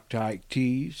Loctite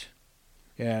Tees,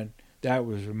 and that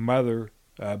was a mother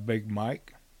Big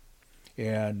Mike,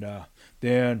 and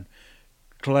then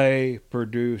Clay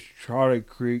produced Charlie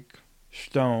Creek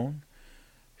Stone.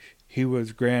 He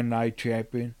was Grand Night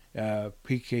champion,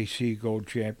 PKC Gold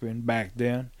champion back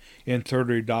then in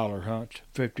 $30 hunts,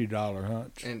 $50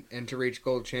 hunts. And to reach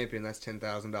gold champion, that's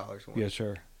 $10,000. Yes,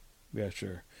 sir. Yes,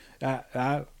 sir.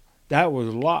 That was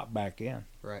a lot back then.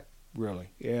 Right.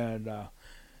 Really. And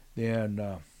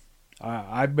then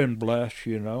I've been blessed,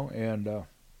 you know, and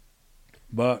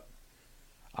but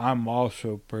I'm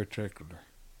also particular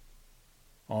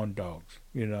on dogs,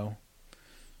 you know.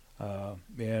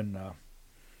 And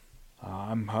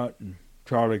I'm hunting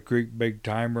Charlie Creek Big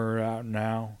Timer out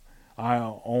now. I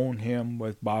own him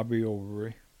with Bobby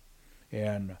Overy,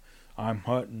 and I'm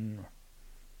hunting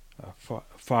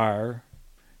Fire,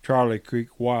 Charlie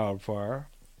Creek Wildfire.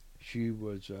 She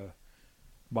was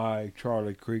by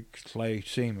Charlie Creek Clay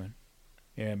Seaman,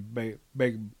 and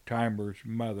Big Timer's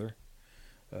mother,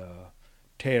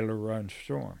 Taylor Run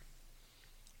Storm.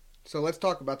 So let's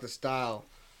talk about the style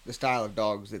of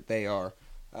dogs that they are.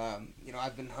 You know,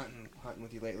 I've been hunting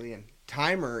with you lately, and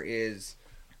Timer is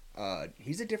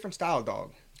he's a different style of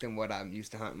dog than what I'm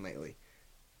used to hunting lately.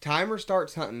 Timer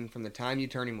starts hunting from the time you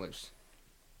turn him loose.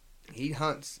 He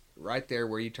hunts right there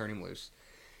where you turn him loose.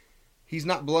 He's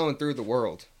not blowing through the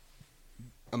world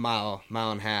a mile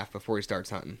and a half before he starts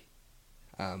hunting.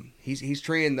 He's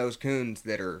treeing those coons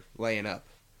that are laying up.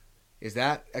 Is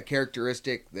that a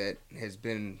characteristic that has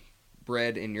been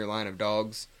bred in your line of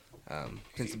dogs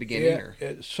since the beginning?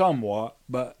 Yeah, somewhat,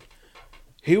 but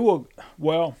he will.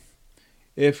 Well,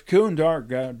 if coons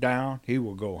aren't down, he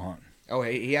will go hunting. Oh,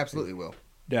 he absolutely will.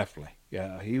 Definitely,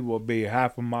 yeah. He will be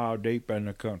half a mile deep in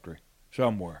the country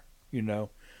somewhere, you know.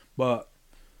 But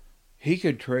he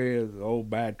could trail the old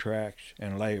bad tracks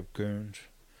and lay up coons.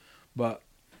 But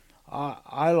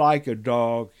I like a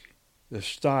dog, the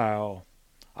style.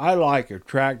 I like a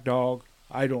track dog.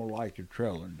 I don't like a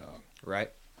trailing dog.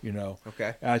 Right. You know.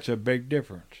 Okay. That's a big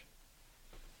difference.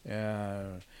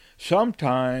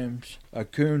 Sometimes a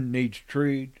coon needs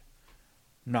treed,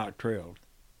 not trailed.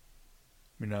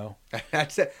 You know.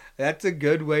 That's a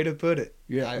good way to put it.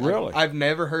 Yeah, really. I've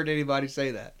never heard anybody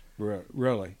say that.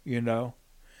 Really, you know.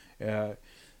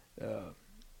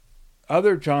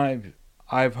 Other times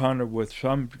I've hunted with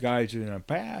some guys in the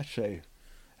past say,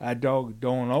 that dog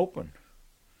don't open.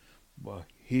 Well,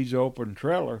 he's open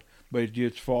trailer, but it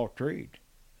gets fall treed.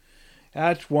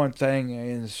 That's one thing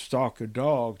in the stock of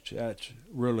dogs that's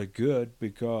really good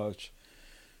because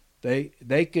they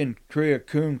can tree a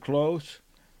coon close,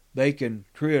 they can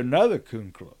tree another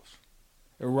coon close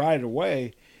right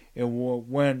away, and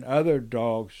when other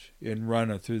dogs in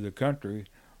running through the country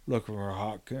looking for a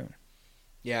hot coon.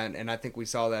 Yeah, and I think we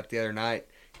saw that the other night.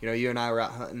 You know, you and I were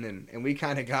out hunting, and we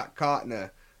kind of got caught in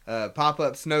a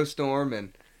pop-up snowstorm,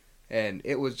 and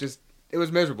it was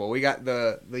miserable. We got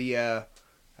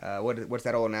what's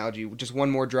that old analogy? Just one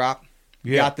more drop.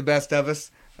 Yeah. Got the best of us.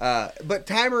 But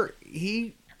Timer,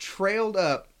 he trailed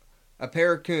up a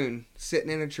pair of coon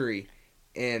sitting in a tree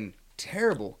in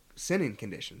terrible scenting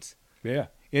conditions. Yeah,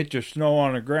 it's just snow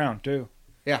on the ground too.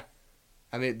 Yeah,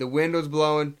 I mean the wind was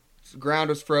blowing, the ground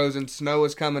was frozen, snow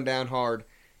was coming down hard,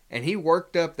 and he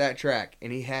worked up that track,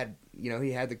 and he had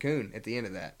the coon at the end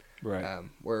of that. Right.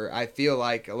 Where I feel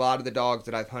like a lot of the dogs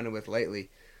that I've hunted with lately,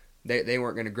 they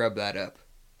weren't going to grub that up.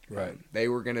 Right. They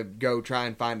were going to go try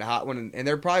and find a hot one, and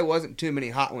there probably wasn't too many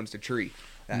hot ones to tree.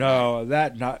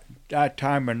 That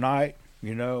time of night,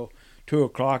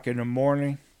 2:00 in the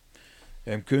morning,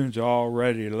 them coons are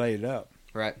already laid up.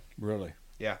 Right. Really.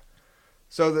 Yeah.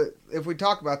 So if we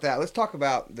talk about that, let's talk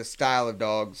about the style of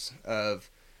dogs of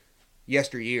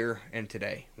yesteryear and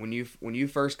today. When you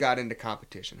first got into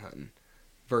competition hunting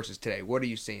versus today, what are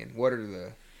you seeing? What are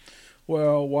the...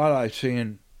 Well, what I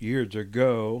seen years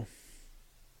ago,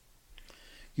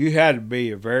 you had to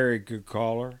be a very good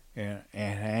caller and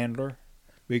handler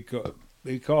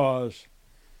because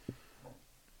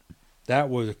that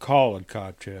was a calling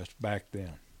contest back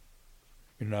then.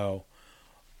 You know,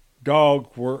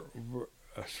 dogs were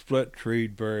split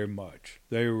treed very much.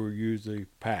 They were usually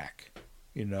pack,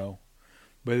 you know.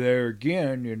 But there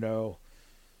again, you know,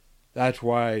 that's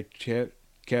why I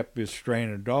kept this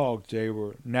strain of dogs. They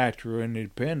were natural and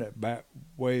independent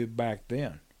way back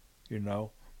then, you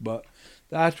know. But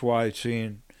that's why I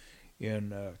seen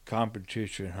in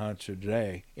competition hunts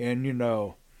today. And, you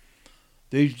know,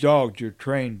 these dogs are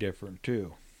trained different,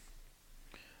 too.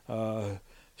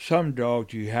 Some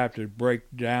dogs you have to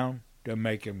break down to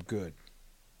make them good.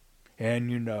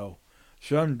 And, you know,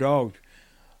 some dogs,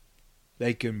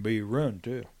 they can be ruined,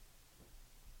 too.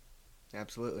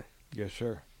 Absolutely. Yes,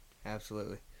 sir.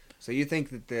 Absolutely. So you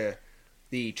think that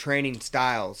the training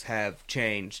styles have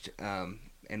changed,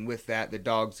 and with that, the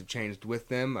dogs have changed with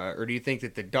them? Or do you think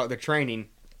that the training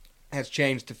has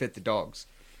changed to fit the dogs?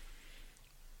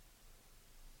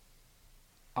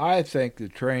 I think the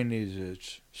training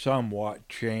is somewhat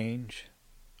changed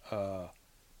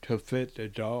to fit the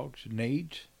dog's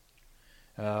needs.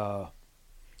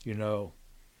 You know,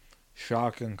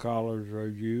 shock and collars are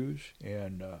used,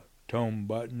 and tone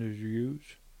button is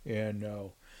used, and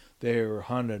they're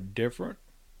hunted different.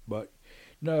 But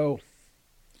no,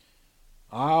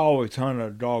 I always hunted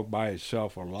a dog by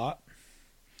itself a lot.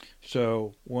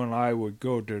 So when I would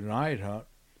go to night hunt,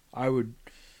 I would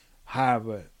have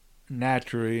a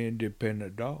naturally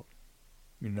independent dog,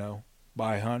 you know,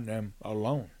 by hunting them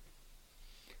alone.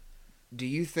 Do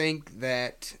you think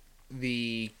that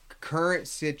the current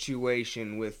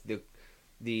situation with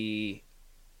the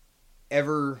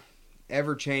ever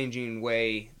changing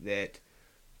way that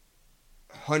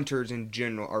hunters in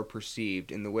general are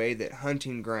perceived, and the way that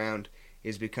hunting ground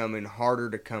is becoming harder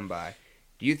to come by,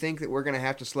 do you think that we're going to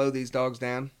have to slow these dogs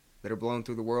down that are blowing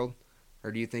through the world?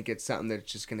 Or do you think it's something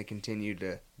that's just going to continue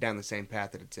down the same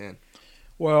path that it's in?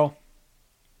 Well,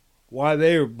 while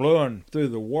they are blowing through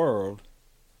the world,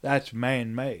 that's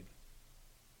man-made.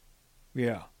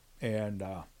 Yeah, and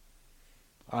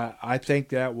I think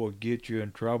that will get you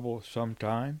in trouble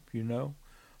sometime, you know,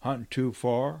 hunting too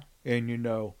far. And, you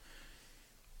know,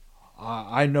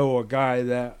 I know a guy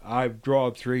that I've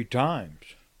drawn 3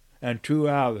 times, and 2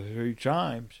 out of the 3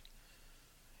 times,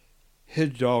 his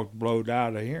dog blowed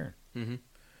out of hearing. Mm-hmm.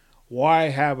 Why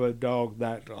have a dog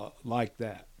that like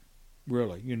that,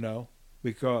 really, you know?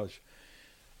 Because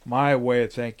my way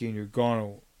of thinking, you're going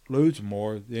to lose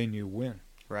more than you win.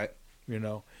 Right. You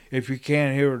know, if you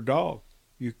can't hear a dog,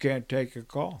 you can't take a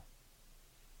call.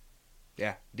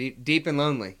 Yeah, deep and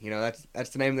lonely. You know, that's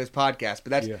the name of this podcast.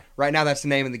 But right now, that's the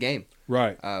name of the game.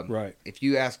 Right. Right. If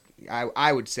you ask,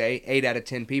 I would say 8 out of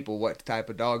 10 people, what type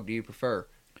of dog do you prefer?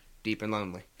 Deep and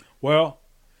lonely. Well,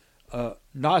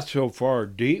 not so far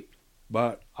deep,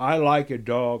 but I like a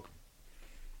dog.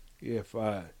 If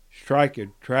I strike a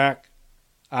track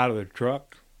out of the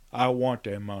truck, I want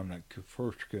them on that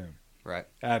first coon. Right.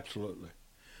 Absolutely.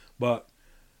 But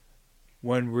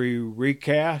when we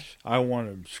recast, I want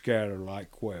them scattered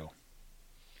like quail.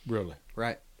 Really.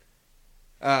 Right.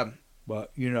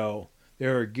 But, you know,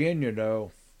 there again, you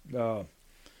know,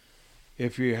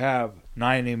 if you have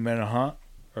 90-minute hunt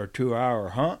or 2-hour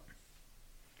hunt,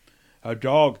 a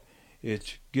dog,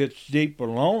 it gets deep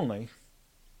and lonely,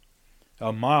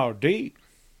 a mile deep,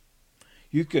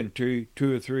 you can treat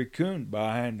 2 or 3 coon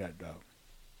behind that dog.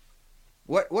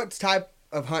 What type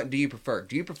of hunt do you prefer?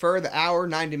 Do you prefer the hour,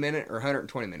 90-minute, or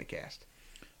 120-minute cast?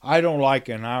 I don't like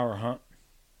an hour hunt.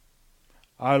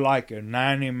 I like a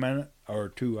 90-minute or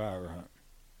 2-hour hunt.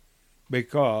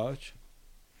 Because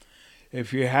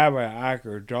if you have an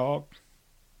accurate dog,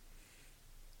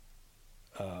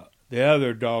 the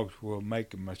other dogs will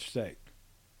make a mistake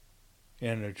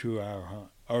in a 2-hour hunt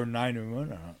or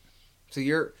 90-minute hunt. So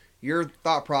your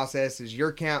thought process is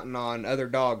you're counting on other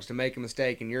dogs to make a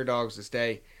mistake and your dogs to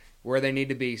stay where they need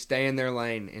to be, stay in their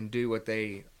lane, and do what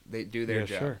they do their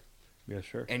job. Sir. Yes,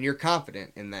 sir. And you're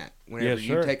confident in that whenever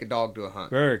you take a dog to a hunt.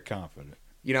 Very confident.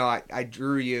 You know, I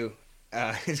drew you.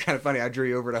 It's kind of funny. I drew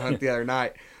you over to hunt the other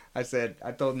night. I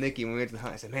told Nikki when we went to the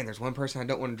hunt, I said, man, there's one person I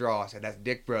don't want to draw. I said, that's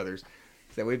Dick Brothers.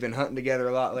 I said, we've been hunting together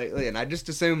a lot lately, and I just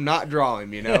assumed not draw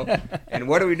him, you know. And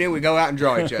what do? We go out and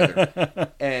draw each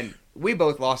other. And we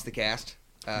both lost the cast.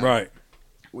 Right.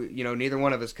 Neither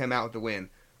one of us came out with the win.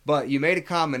 But you made a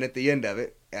comment at the end of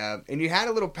it, and you had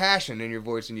a little passion in your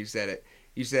voice when you said it.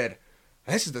 You said,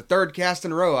 this is the 3rd cast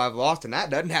in a row I've lost, and that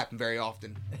doesn't happen very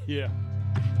often. Yeah.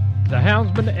 The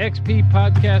Houndsman XP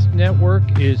Podcast Network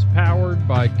is powered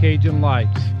by Cajun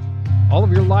Lights. All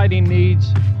of your lighting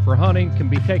needs for hunting can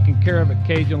be taken care of at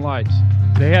Cajun Lights.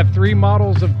 They have 3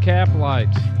 models of cap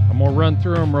lights. I'm going to run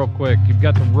through them real quick. You've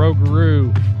got the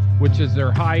Rougarou, which is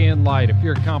their high-end light. If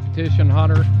you're a competition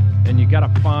hunter and you got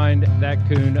to find that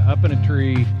coon up in a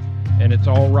tree and it's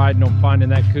all riding on finding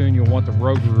that coon, you'll want the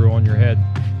Rougarou on your head.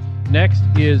 Next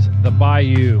is the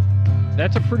Bayou.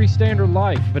 That's a pretty standard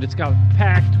light, but it's got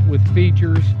packed with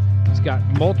features. It's got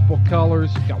multiple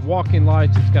colors. It's got walking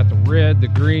lights. It's got the red, the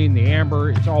green, the amber.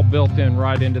 It's all built in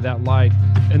right into that light.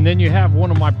 And then you have one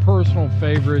of my personal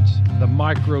favorites, the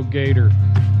Micro Gator.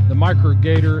 The Micro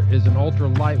Gator is an ultra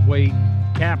lightweight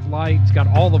cap light. It's got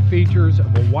all the features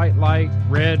of a white light,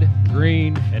 red,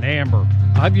 green, and amber.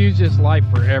 I've used this light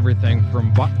for everything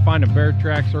from finding bear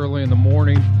tracks early in the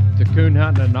morning to coon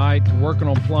hunting at night to working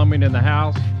on plumbing in the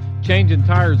house, changing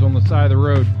tires on the side of the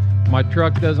road. My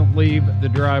truck doesn't leave the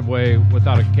driveway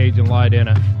without a Cajun light in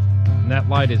it, and that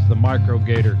light is the Micro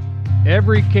Gator.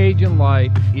 Every Cajun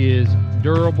light is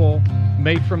durable,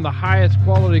 made from the highest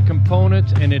quality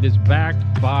components, and it is backed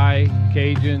by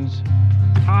Cajun's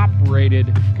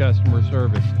top-rated customer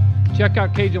service. Check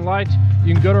out Cajun Lights.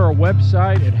 You can go to our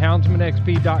website at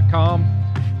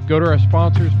houndsmanxp.com. Go to our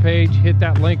sponsors page, hit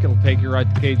that link, it'll take you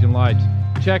right to Cajun Lights.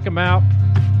 Check them out.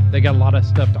 They got a lot of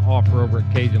stuff to offer over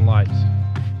at Cajun Lights.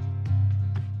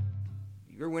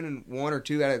 You're winning 1 or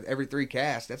 2 out of every 3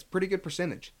 casts. That's a pretty good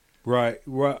percentage. Right.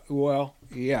 Well,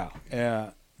 yeah.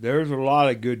 There's a lot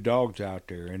of good dogs out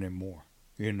there anymore,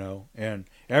 and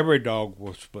every dog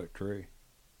will split tree,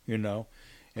 and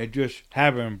just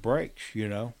having breaks,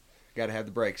 Got to have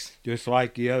the brakes. Just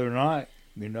like the other night,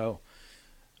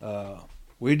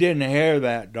 we didn't hear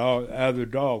that other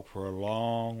dog for a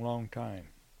long, long time.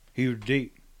 He was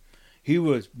deep. He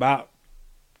was about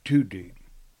too deep,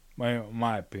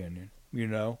 my opinion,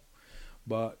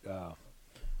 But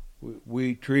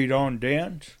we treat on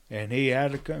dens, and he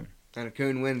had a coon. And a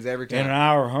coon wins every time. In an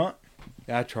hour hunt,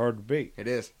 that's hard to beat. It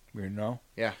is.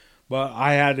 Yeah. But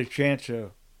I had a chance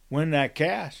to win that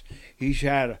cast. She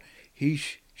had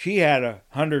a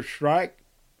 100 strike,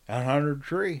 100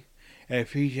 tree. And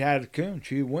if he had a coon,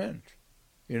 she wins.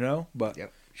 But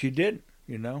yep. She didn't.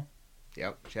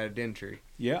 Yep. She had a den tree.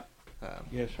 Yeah.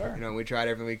 Yes, sir. We tried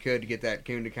everything we could to get that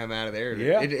coon to come out of there.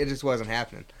 Yeah. It just wasn't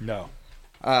happening. No.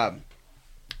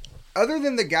 Other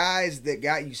than the guys that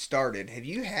got you started, have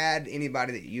you had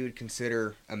anybody that you would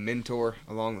consider a mentor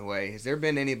along the way? Has there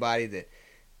been anybody that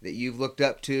you've looked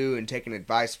up to and taken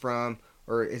advice from?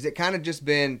 Or has it kind of just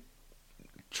been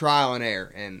trial and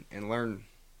error and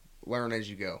learn as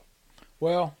you go?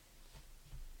 Well,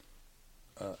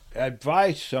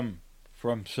 advice from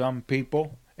some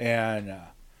people, and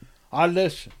I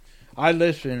listen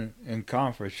in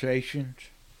conversations,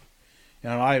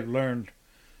 and I've learned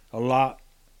a lot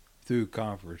through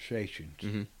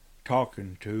conversations,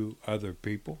 talking to other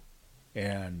people,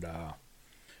 and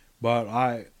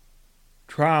but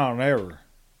trial and error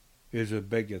is a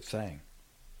bigger thing,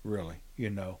 really.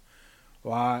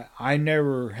 Well, I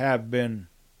never have been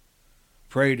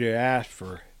afraid to ask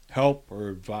for help or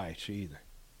advice either.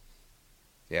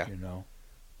 Yeah.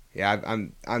 Yeah,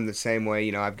 I'm the same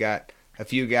way. I've got a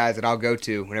few guys that I'll go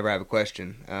to whenever I have a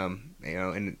question.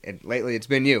 And lately it's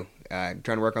been you. Trying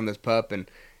to work on this pup, and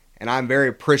I'm very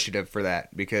appreciative for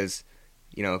that because,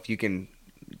 if you can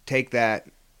take that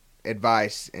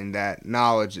advice and that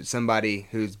knowledge that somebody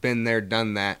who's been there,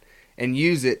 done that, and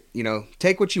use it,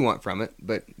 take what you want from it,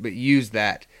 but use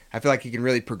that. I feel like it can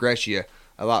really progress you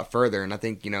a lot further, and I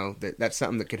think, that's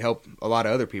something that could help a lot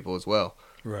of other people as well.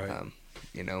 Right.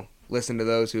 Listen to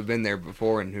those who've been there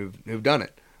before and who've done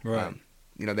it. Right.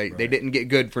 They didn't get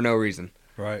good for no reason.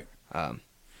 Right.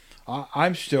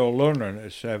 I'm still learning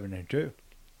at 72.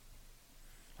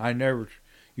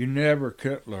 You never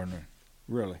quit learning,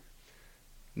 really.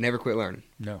 Never quit learning.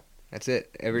 No. That's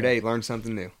it. Every day, learn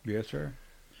something new. Yes, sir.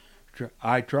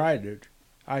 I tried it.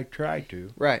 I try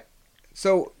to. Right.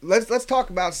 So let's talk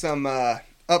about some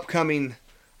upcoming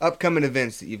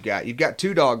events that you've got. You've got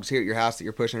 2 dogs here at your house that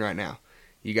you're pushing right now.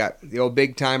 You got the old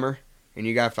Big Timer and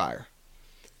you got Fire.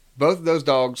 Both of those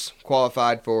dogs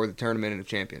qualified for the Tournament of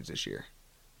Champions this year,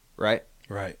 right?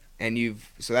 Right. And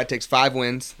so that takes 5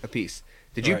 wins apiece.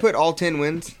 Did you Right. put all 10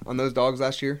 wins on those dogs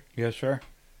last year? Yes, sir.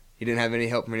 You didn't have any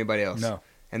help from anybody else? No.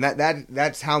 And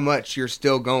that's how much you're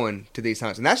still going to these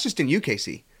hunts. And that's just in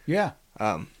UKC. Yeah.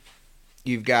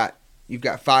 You've got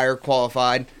Fire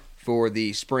qualified for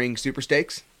the Spring Super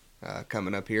Stakes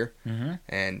coming up here. Mm-hmm.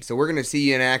 And so we're going to see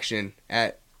you in action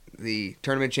at the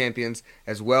Tournament Champions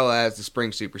as well as the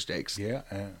Spring Super Stakes. Yeah,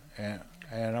 and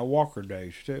at Walker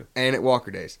Days, too. And at Walker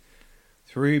Days.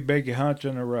 3 big hunts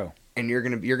in a row. And you're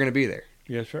gonna be there.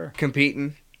 Yes, sir.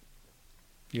 Competing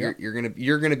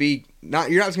You're gonna be not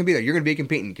just gonna be there. You're gonna be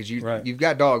competing because you've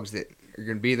got dogs that are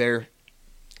gonna be there,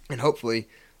 and hopefully,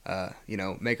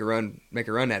 make a run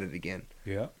at it again.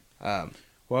 Yeah.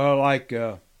 Well, like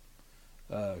 2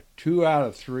 out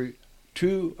of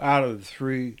the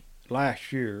 3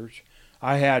 last years,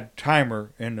 I had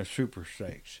Timer in the Super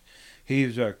Stakes.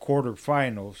 He's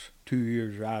quarterfinals 2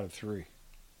 years out of 3.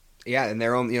 Yeah, and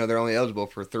they're only eligible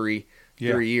for 3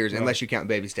 years, right. unless you count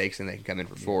baby stakes, and they can come in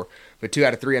for 4. But 2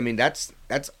 out of 3, I mean, that's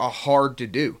a hard to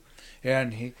do.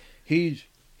 And he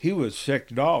was sick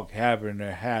dog having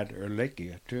had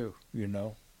Ehrlichia too.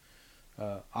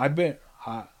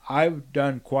 I've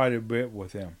done quite a bit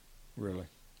with him, really.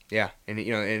 Yeah, and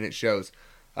it shows.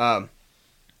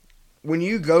 When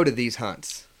you go to these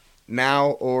hunts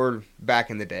now or back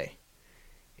in the day,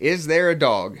 is there a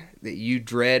dog that you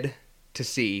dread to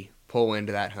see pull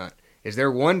into that hunt? Is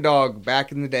there one dog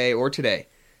back in the day or today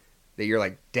that you're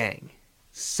like, dang,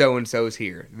 so-and-so's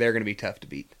here. They're going to be tough to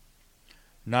beat?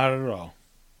 Not at all.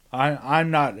 I'm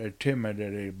not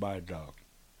intimidated by a dog.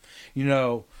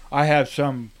 I have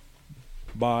some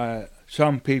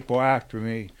people after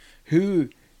me, who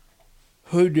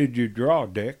did you draw,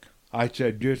 Dick? I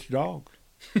said, just dogs.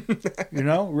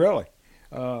 Really.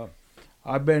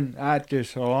 I've been at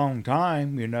this a long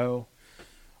time,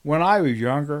 When I was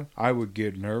younger, I would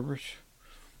get nervous.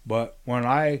 But when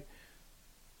I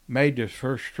made this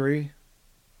first tree,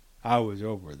 I was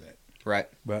over that. Right.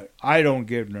 But I don't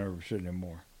get nervous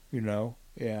anymore,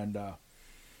 And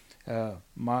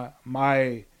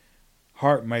my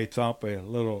heart may thump a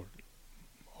little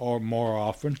or more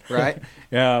often. Right.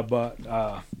 Yeah, but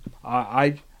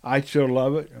I still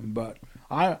love it. But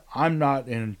I'm not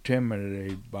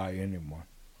intimidated by anyone.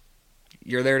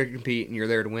 You're there to compete, and you're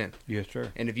there to win. Yes,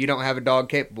 sir. And if you don't have a dog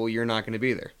capable, you're not going to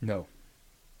be there. No.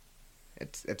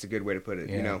 It's a good way to put it,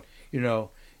 yeah.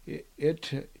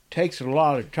 It takes a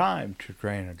lot of time to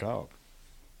train a dog.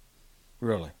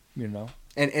 Really,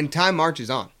 And time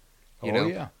marches on.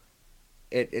 Yeah.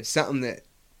 It's something that,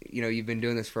 you've been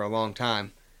doing this for a long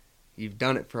time. You've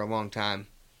done it for a long time.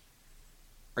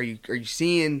 Are you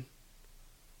seeing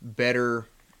better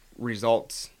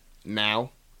results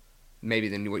now, maybe,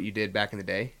 than what you did back in the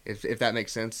day, if that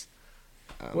makes sense?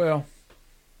 Well,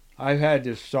 I've had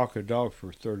this stock of dogs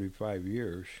for 35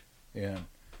 years, and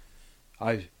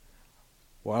I've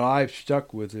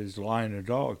stuck with this line of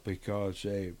dogs because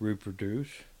they reproduce.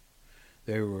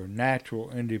 They were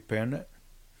natural, independent.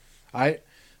 I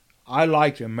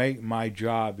like to make my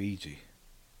job easy.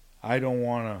 I don't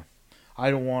want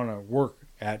to work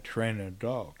at training a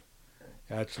dog.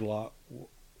 That's what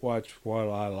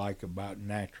I like about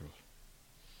naturals.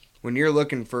 When you're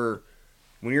looking for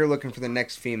the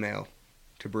next female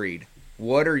to breed,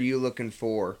 what are you looking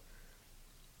for?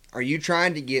 Are you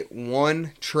trying to get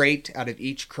one trait out of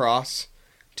each cross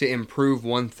to improve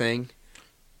one thing?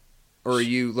 Or are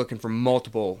you looking for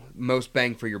multiple, most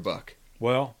bang for your buck?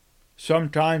 Well,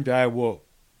 sometimes I will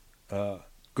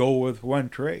go with one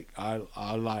trait I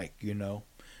like,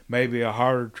 Maybe a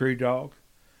harder tree dog,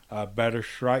 a better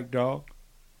strike dog,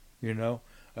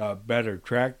 a better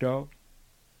track dog.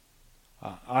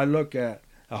 I look at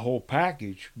a whole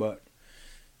package, but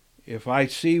if I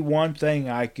see one thing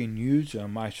I can use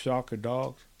on my stock of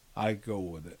dogs, I go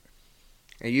with it.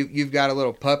 And you've got a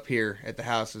little pup here at the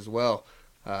house as well.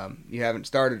 You haven't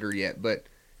started her yet, but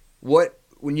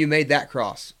when you made that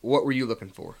cross, what were you looking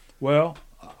for? Well,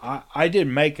 I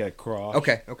didn't make a cross.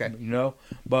 Okay.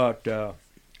 But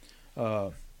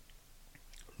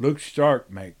Luke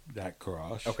Stark made that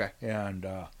cross. Okay. And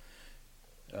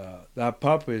that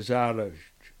pup is out of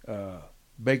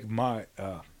Big Mike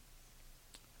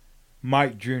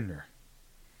Jr.,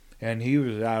 and he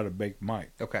was out of Big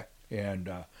Mike. Okay. And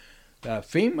the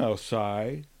female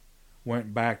side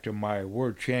went back to my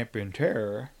World Champion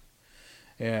Terror,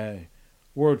 and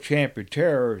World Champion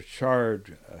Terror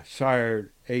sired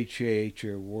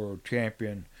HAH World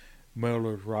Champion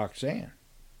Miller's Roxanne,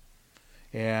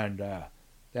 and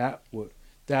that's what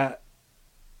that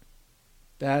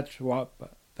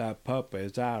pup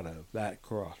is out of, that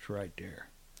cross right there.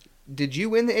 Did you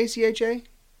win the ACHA?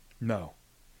 No.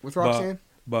 With Roxanne?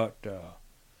 But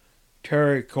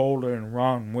Terry Colder and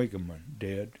Ron Wigeman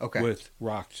did with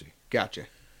Roxy. Gotcha.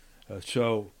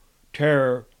 So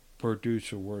Tara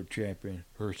produced a world champion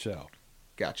herself.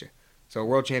 Gotcha. So a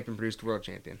world champion produced a world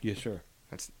champion. Yes, sir.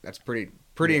 That's pretty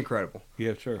incredible.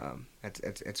 Yes, sir.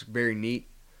 It's very neat.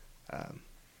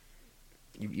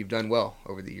 You've done well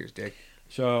over the years, Dick.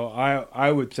 So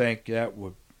I would think that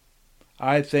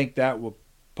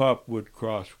pup would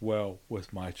cross well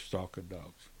with my stock of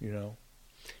dogs.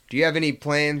 Do you have any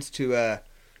plans to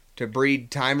breed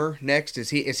Timer next? Is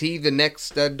he the next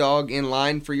stud dog in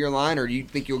line for your line, or do you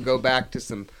think you'll go back to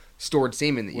some stored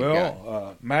semen that you've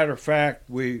got? Matter of fact,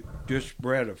 we just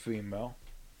bred a female,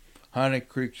 Honey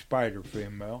Creek Spider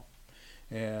female,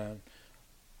 and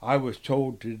I was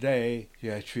told today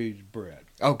that she's bred.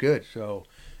 Oh, good. So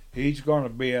he's going to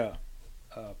be a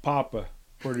papa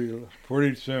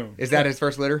pretty soon. Is that his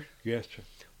first litter? Yes, sir.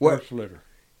 What- First litter.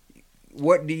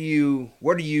 What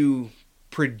are you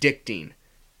predicting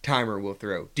Timer will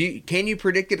throw? Can you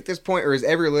predict it at this point, or is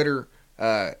every litter,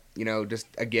 just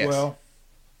a guess? Well,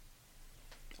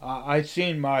 I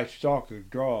seen my stock of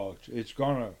draws. It's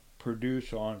gonna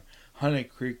produce on Honey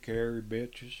Creek hairy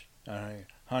bitches and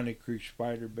Honey Creek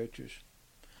Spider bitches.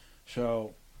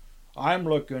 So I'm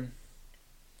looking.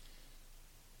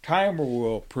 Timer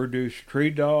will produce tree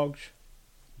dogs,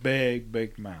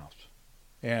 big mouths,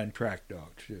 and track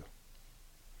dogs too.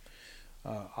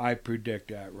 I predict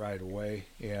that right away,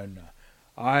 and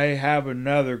I have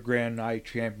another Grand Night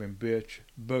Champion bitch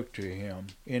booked to him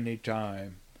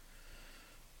anytime.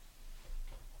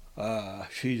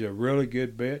 She's a really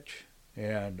good bitch,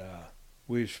 and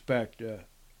we expect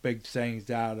big things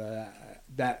out of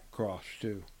that cross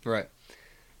too. Right.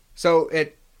 So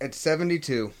at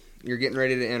 72, you're getting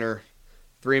ready to enter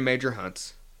 3 major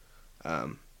hunts.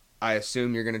 I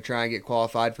assume you're going to try and get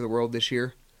qualified for the world this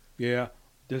year. Yeah,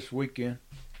 this weekend.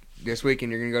 This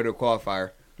weekend, you're going to go to a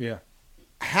qualifier. Yeah.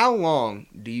 How long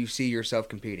do you see yourself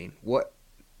competing? What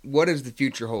does the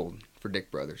future hold for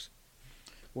Dick Brothers?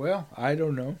 Well, I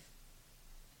don't know.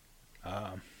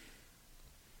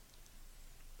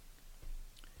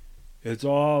 It's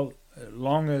all as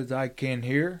long as I can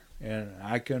hear and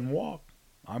I can walk,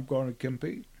 I'm going to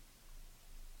compete.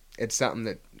 It's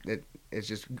something that is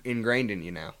just ingrained in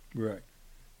you now. Right.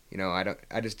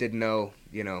 I just didn't know,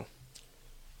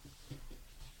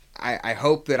 I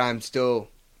hope that I'm still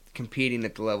competing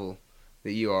at the level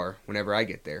that you are whenever I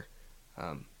get there.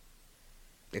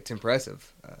 It's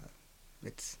impressive.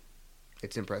 It's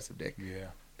impressive, Dick. Yeah.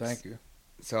 Thank you.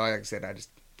 So like I said, I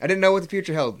didn't know what the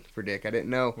future held for Dick. I didn't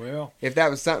know if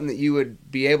that was something that you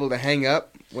would be able to hang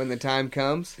up when the time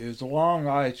comes. As long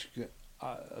as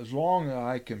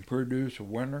I can produce a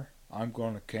winner, I'm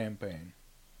going to campaign.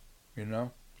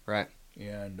 Right.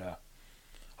 And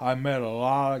I met a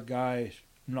lot of guys,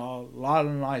 a lot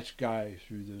of nice guys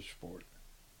through this sport.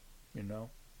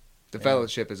 The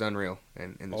fellowship is unreal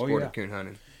in the sport of coon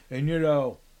hunting. And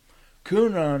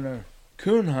coon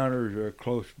hunters are a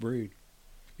close breed.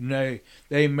 They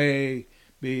may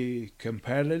be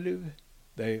competitive,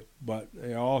 but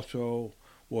they also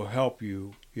will help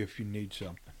you if you need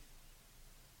something.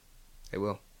 They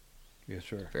will. Yes,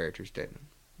 sir. Very true statement.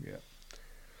 Yeah.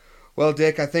 Well,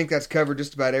 Dick, I think that's covered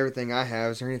just about everything I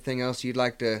have. Is there anything else you'd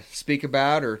like to speak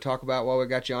about or talk about while we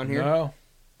got you on here? No.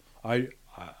 I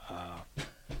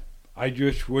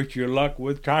just wish you luck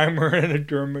with Timer and the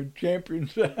tournament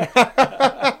champions.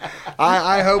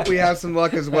 I hope we have some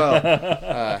luck as well.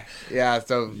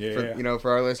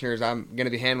 For our listeners, I'm going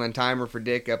to be handling Timer for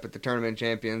Dick up at the tournament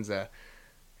champions.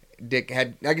 Dick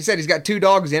had, like I said, he's got 2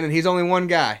 dogs in and he's only one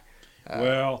guy.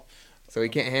 So he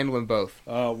can't handle them both.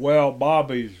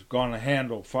 Bobby's going to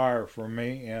handle Fire for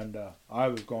me, and I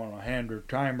was going to handle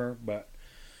Timer, but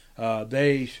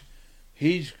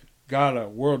he's got a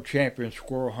world champion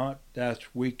squirrel hunt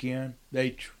that's weekend.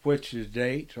 They switched his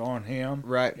dates on him.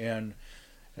 Right. And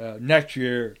next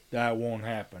year, that won't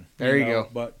happen. There you go.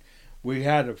 But we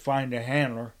had to find a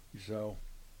handler, so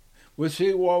we'll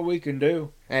see what we can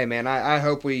do. Hey, man, I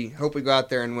hope we go out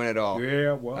there and win it all.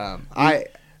 Yeah, well, I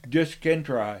just can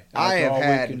try. That's I have all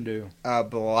had we can do. a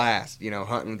blast,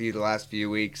 hunting with you the last few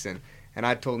weeks, and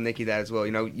I told Nikki that as well.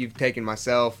 You've taken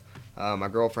myself, my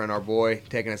girlfriend, our boy,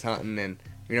 taking us hunting, and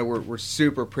we're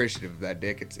super appreciative of that,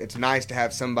 Dick. It's nice to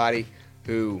have somebody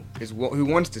who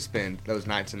wants to spend those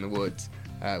nights in the woods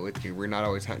with you. We're not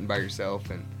always hunting by yourself,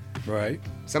 and right.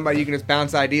 Somebody you can just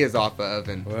bounce ideas off of,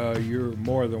 and you're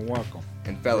more than welcome.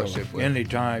 And fellowship with.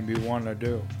 Anytime you want to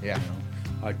do. Yeah.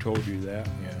 I told you that.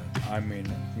 Yeah. I mean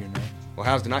it. Well,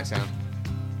 how's the night sound?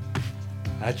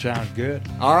 That sounds good.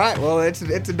 All right. Well, it's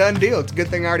a done deal. It's a good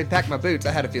thing I already packed my boots.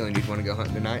 I had a feeling you'd want to go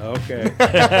hunting tonight. Okay.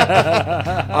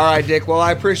 All right, Dick. Well,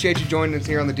 I appreciate you joining us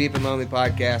here on the Deep and Lonely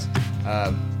podcast.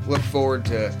 Look forward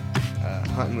to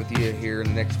hunting with you here in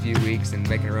the next few weeks and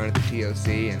making a run at the TOC.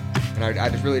 And I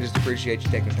just really appreciate you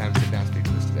taking the time to sit down and speak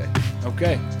with us today.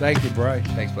 Okay. Thank you, Bryce.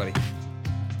 Thanks, buddy.